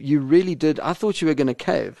mean, you really did. I thought you were going to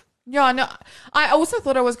cave. Yeah, no, I also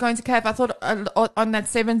thought I was going to cave. I thought on that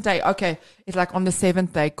 7th day, okay, it's like on the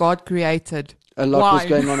 7th day, God created A lot was wine.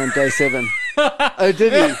 going on day 7. Oh,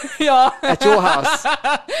 did he? Yeah. At your house?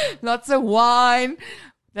 Lots of wine.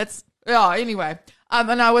 Anyway.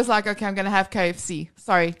 And I was like, okay, I'm going to have KFC.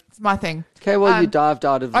 Sorry, it's my thing. Okay, well, you dived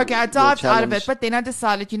out of Okay, I your dived out of challenge. it, but then I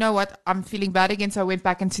decided, you know what, I'm feeling bad again, so I went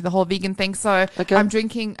back into the whole vegan thing. So Okay. I'm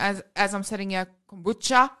drinking, as I'm sitting here,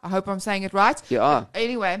 kombucha. I hope I'm saying it right. You are.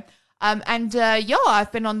 Anyway,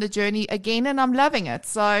 I've been on the journey again, and I'm loving it.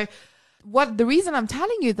 So the reason I'm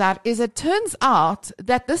telling you that is it turns out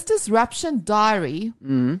that this disruption diary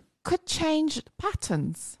could change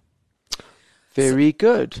patterns. Very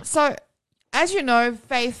good. So, as you know,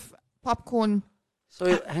 Faith Popcorn.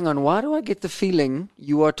 So hang on, why do I get the feeling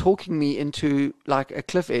you are talking me into like a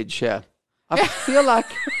cliff edge here? I feel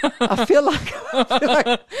like,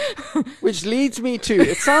 which leads me to,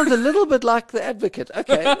 it sounds a little bit like The Advocate.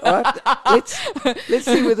 Okay, all right, let's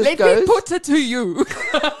see where this goes. Let me put it to you.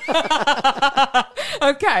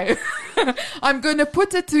 Okay. I'm going to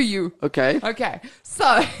put it to you. Okay. Okay.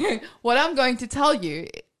 So, what I'm going to tell you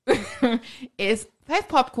is Faith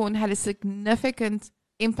Popcorn had a significant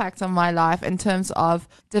impact on my life in terms of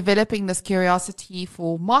developing this curiosity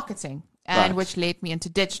for marketing, and Right. which led me into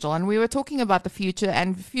digital. And we were talking about the future,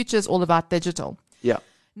 and the future is all about digital. Yeah.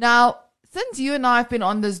 Now, since you and I have been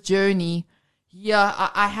on this journey,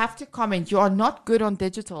 I have to comment, you are not good on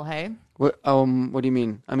digital, hey? What do you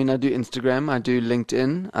mean? I mean, I do Instagram, I do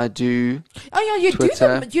LinkedIn, I do. Oh, yeah, you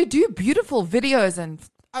Twitter. you do beautiful videos, and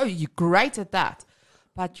you're great at that.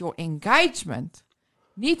 But your engagement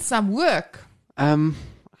needs some work.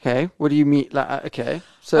 Okay. What do you mean? Like, okay.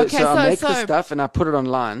 So I make the stuff and I put it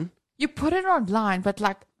online. You put it online, but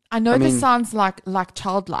like, I know this sounds like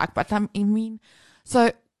childlike, but I mean,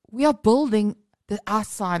 so we are building the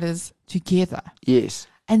outsiders together. Yes.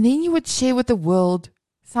 And then you would share with the world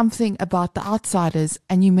something about the outsiders,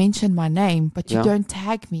 and you mention my name, but you Yeah. don't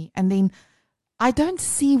tag me. And then I don't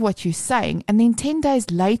see what you're saying. And then 10 days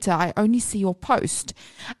later, I only see your post.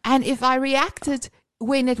 And if I reacted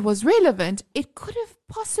when it was relevant, it could have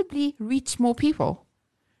possibly reached more people.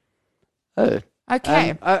 Oh.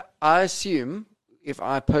 Okay. I assume if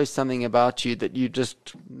I post something about you that you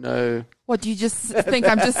just know. What, do you just think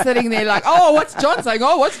I'm just sitting there like, oh, what's John saying?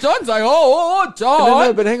 Oh, what's John saying? Oh, John.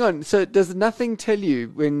 No, but hang on. So does nothing tell you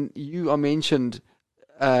when you are mentioned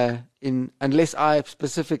unless I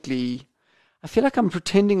specifically, I feel like I'm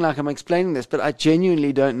pretending like I'm explaining this, but I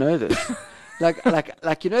genuinely don't know this.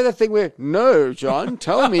 like you know the thing where, no, John,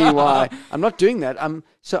 tell me why. I'm not doing that.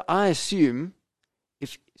 So I assume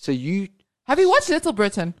Have you watched Little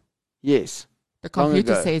Britain? Yes. The Long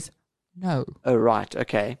computer ago. says no. Oh, right.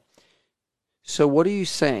 Okay. So what are you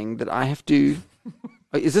saying that I have to?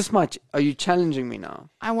 Is this are you challenging me now?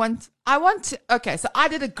 I want to, okay, so I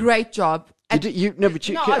did a great job.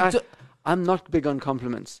 I'm not big on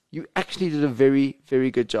compliments. You actually did a very,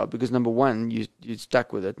 very good job because number one, you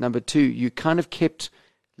stuck with it. Number two, you kind of kept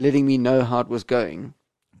letting me know how it was going.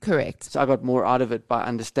 Correct. So I got more out of it by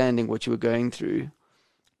understanding what you were going through.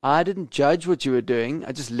 I didn't judge what you were doing.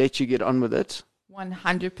 I just let you get on with it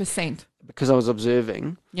 100%. because I was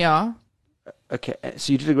observing. Yeah. Okay,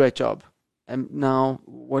 so you did a great job. And now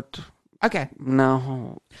what? Okay.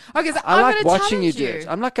 Now Okay, so I I'm like going to watching you challenge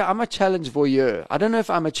do it. I'm a challenge voyeur. I don't know if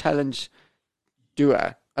I'm a challenge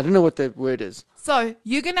doer. I don't know what the word is. So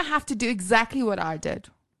you're going to have to do exactly what I did.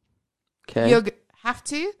 Okay. You have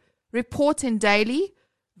to report in daily,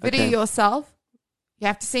 video Okay. yourself. You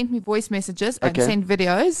have to send me voice messages and Okay. send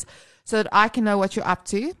videos so that I can know what you're up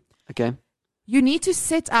to. Okay. You need to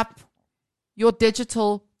set up your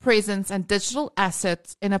digital presence and digital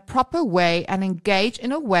assets in a proper way and engage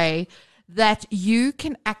in a way that you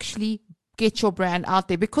can actually get your brand out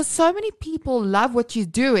there, because so many people love what you're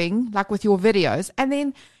doing, like with your videos, and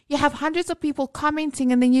then you have hundreds of people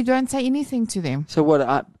commenting and then you don't say anything to them. So what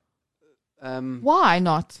Why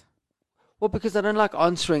not? well, because I don't like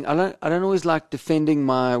answering. I don't always like defending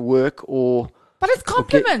my work or But it's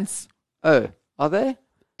compliments. oh, are they?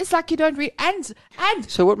 It's like you don't read. And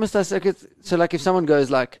So what must I say? So like if someone goes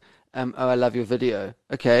like, oh, I love your video.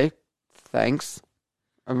 Okay, thanks.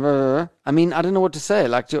 I mean, I don't know what to say.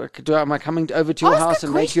 Like, am I coming over to your ask house a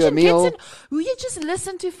and make you a question, meal? Will you just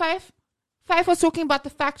listen to Faith? Faith was talking about the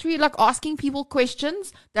factory, like asking people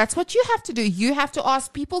questions. That's what you have to do. You have to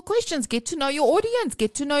ask people questions. Get to know your audience.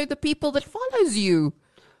 Get to know the people that follows you.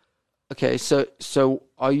 Okay, so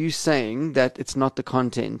are you saying that it's not the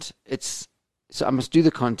content? So I must do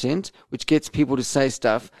the content, which gets people to say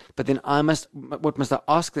stuff, but then what must I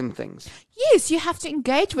ask them things? Yes, you have to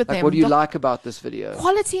engage with Like, them. what do you like about this video?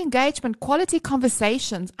 Quality engagement, quality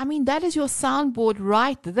conversations. I mean, that is your soundboard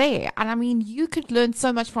right there. And I mean, you could learn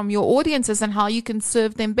so much from your audiences and how you can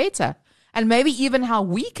serve them better. And maybe even how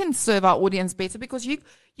we can serve our audience better, because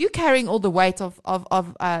you're carrying all the weight of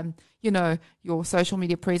your social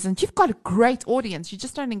media presence. You've got a great audience. You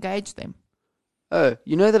just don't engage them. Oh,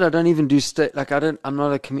 you know that I don't even do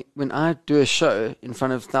when I do a show in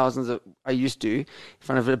front of thousands I used to, in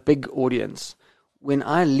front of a big audience, when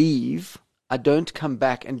I leave, I don't come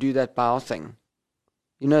back and do that bow thing.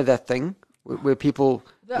 You know that thing where people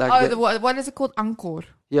what is it called? Encore.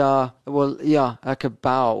 Yeah, well, yeah, like a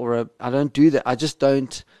bow I don't do that. I just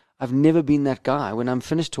don't. I've never been that guy. When I'm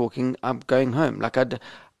finished talking, I'm going home. Like I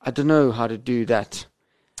don't know how to do that.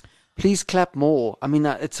 Please clap more. I mean,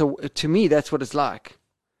 to me, that's what it's like.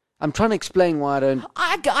 I'm trying to explain why I don't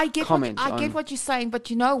I get comment. I get what you're saying, but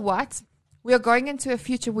you know what? We are going into a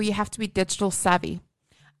future where you have to be digital savvy.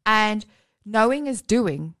 And knowing is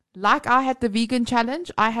doing. Like I had the vegan challenge,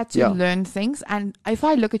 I had to learn things. And if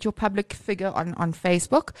I look at your public figure on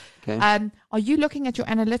Facebook, are you looking at your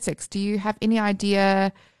analytics? Do you have any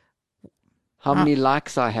idea how many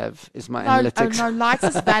likes I have is my analytics? No, likes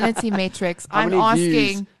is vanity metrics. How I'm many asking.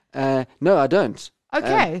 Views? No, I don't.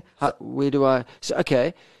 Okay. Where do I?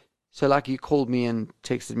 So like you called me and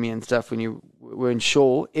texted me and stuff when you weren't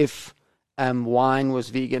sure if wine was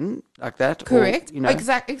vegan, like that. Correct. Or,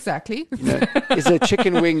 exactly. Is a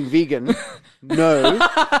chicken wing vegan? No.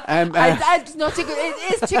 It's not chicken.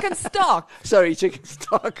 It is chicken stock. Sorry, chicken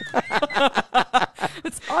stock.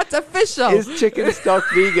 It's artificial. Is chicken stock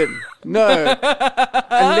vegan? No,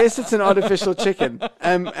 unless it's an artificial chicken.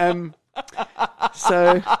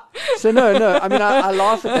 So no. I mean, I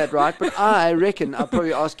laugh at that, right? But I reckon I'll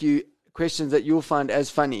probably ask you questions that you'll find as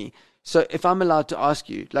funny. So if I'm allowed to ask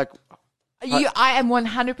you, like, I am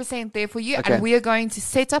 100% there for you, okay. And we are going to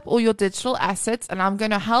set up all your digital assets, and I'm going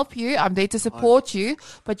to help you. I'm there to support you,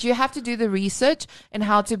 but you have to do the research and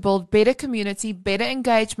how to build better community, better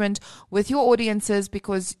engagement with your audiences,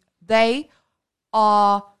 because they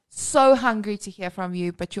are so hungry to hear from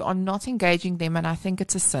you, but you are not engaging them, and I think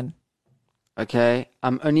it's a sin. Okay,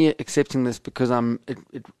 I'm only accepting this because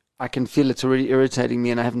I can feel it's already irritating me,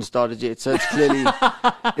 and I haven't started yet. So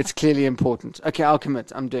it's clearly important. Okay, I'll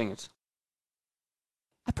commit. I'm doing it.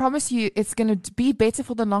 I promise you, it's going to be better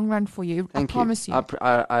for the long run for you. I promise you.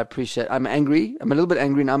 I appreciate it. I'm angry. I'm a little bit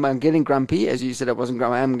angry now. I'm getting grumpy. As you said, I wasn't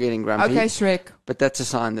grumpy. I am getting grumpy. Okay, Shrek. But that's a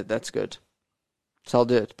sign that that's good. So I'll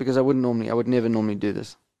do it because I would never normally do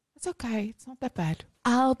this. It's okay. It's not that bad.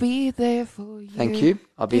 I'll be there for you. Thank you.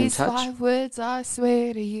 I'll be in touch. These 5 words I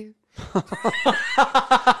swear to you.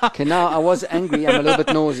 Okay, now I was angry. I'm a little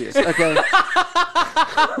bit nauseous. Okay.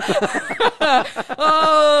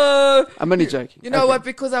 Oh, I'm only joking. You know what?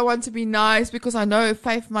 Because I want to be nice, because I know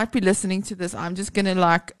Faith might be listening to this, I'm just going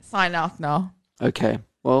to sign out now. Okay.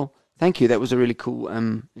 Well, thank you. That was a really cool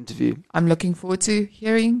interview. I'm looking forward to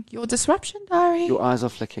hearing your disruption diary. Your eyes are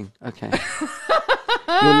flicking. Okay.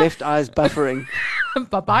 Your left eye is buffering.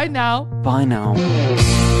 Bye-bye now. Bye now.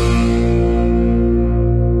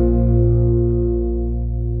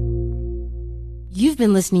 You've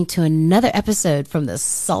been listening to another episode from the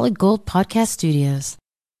Solid Gold Podcast Studios.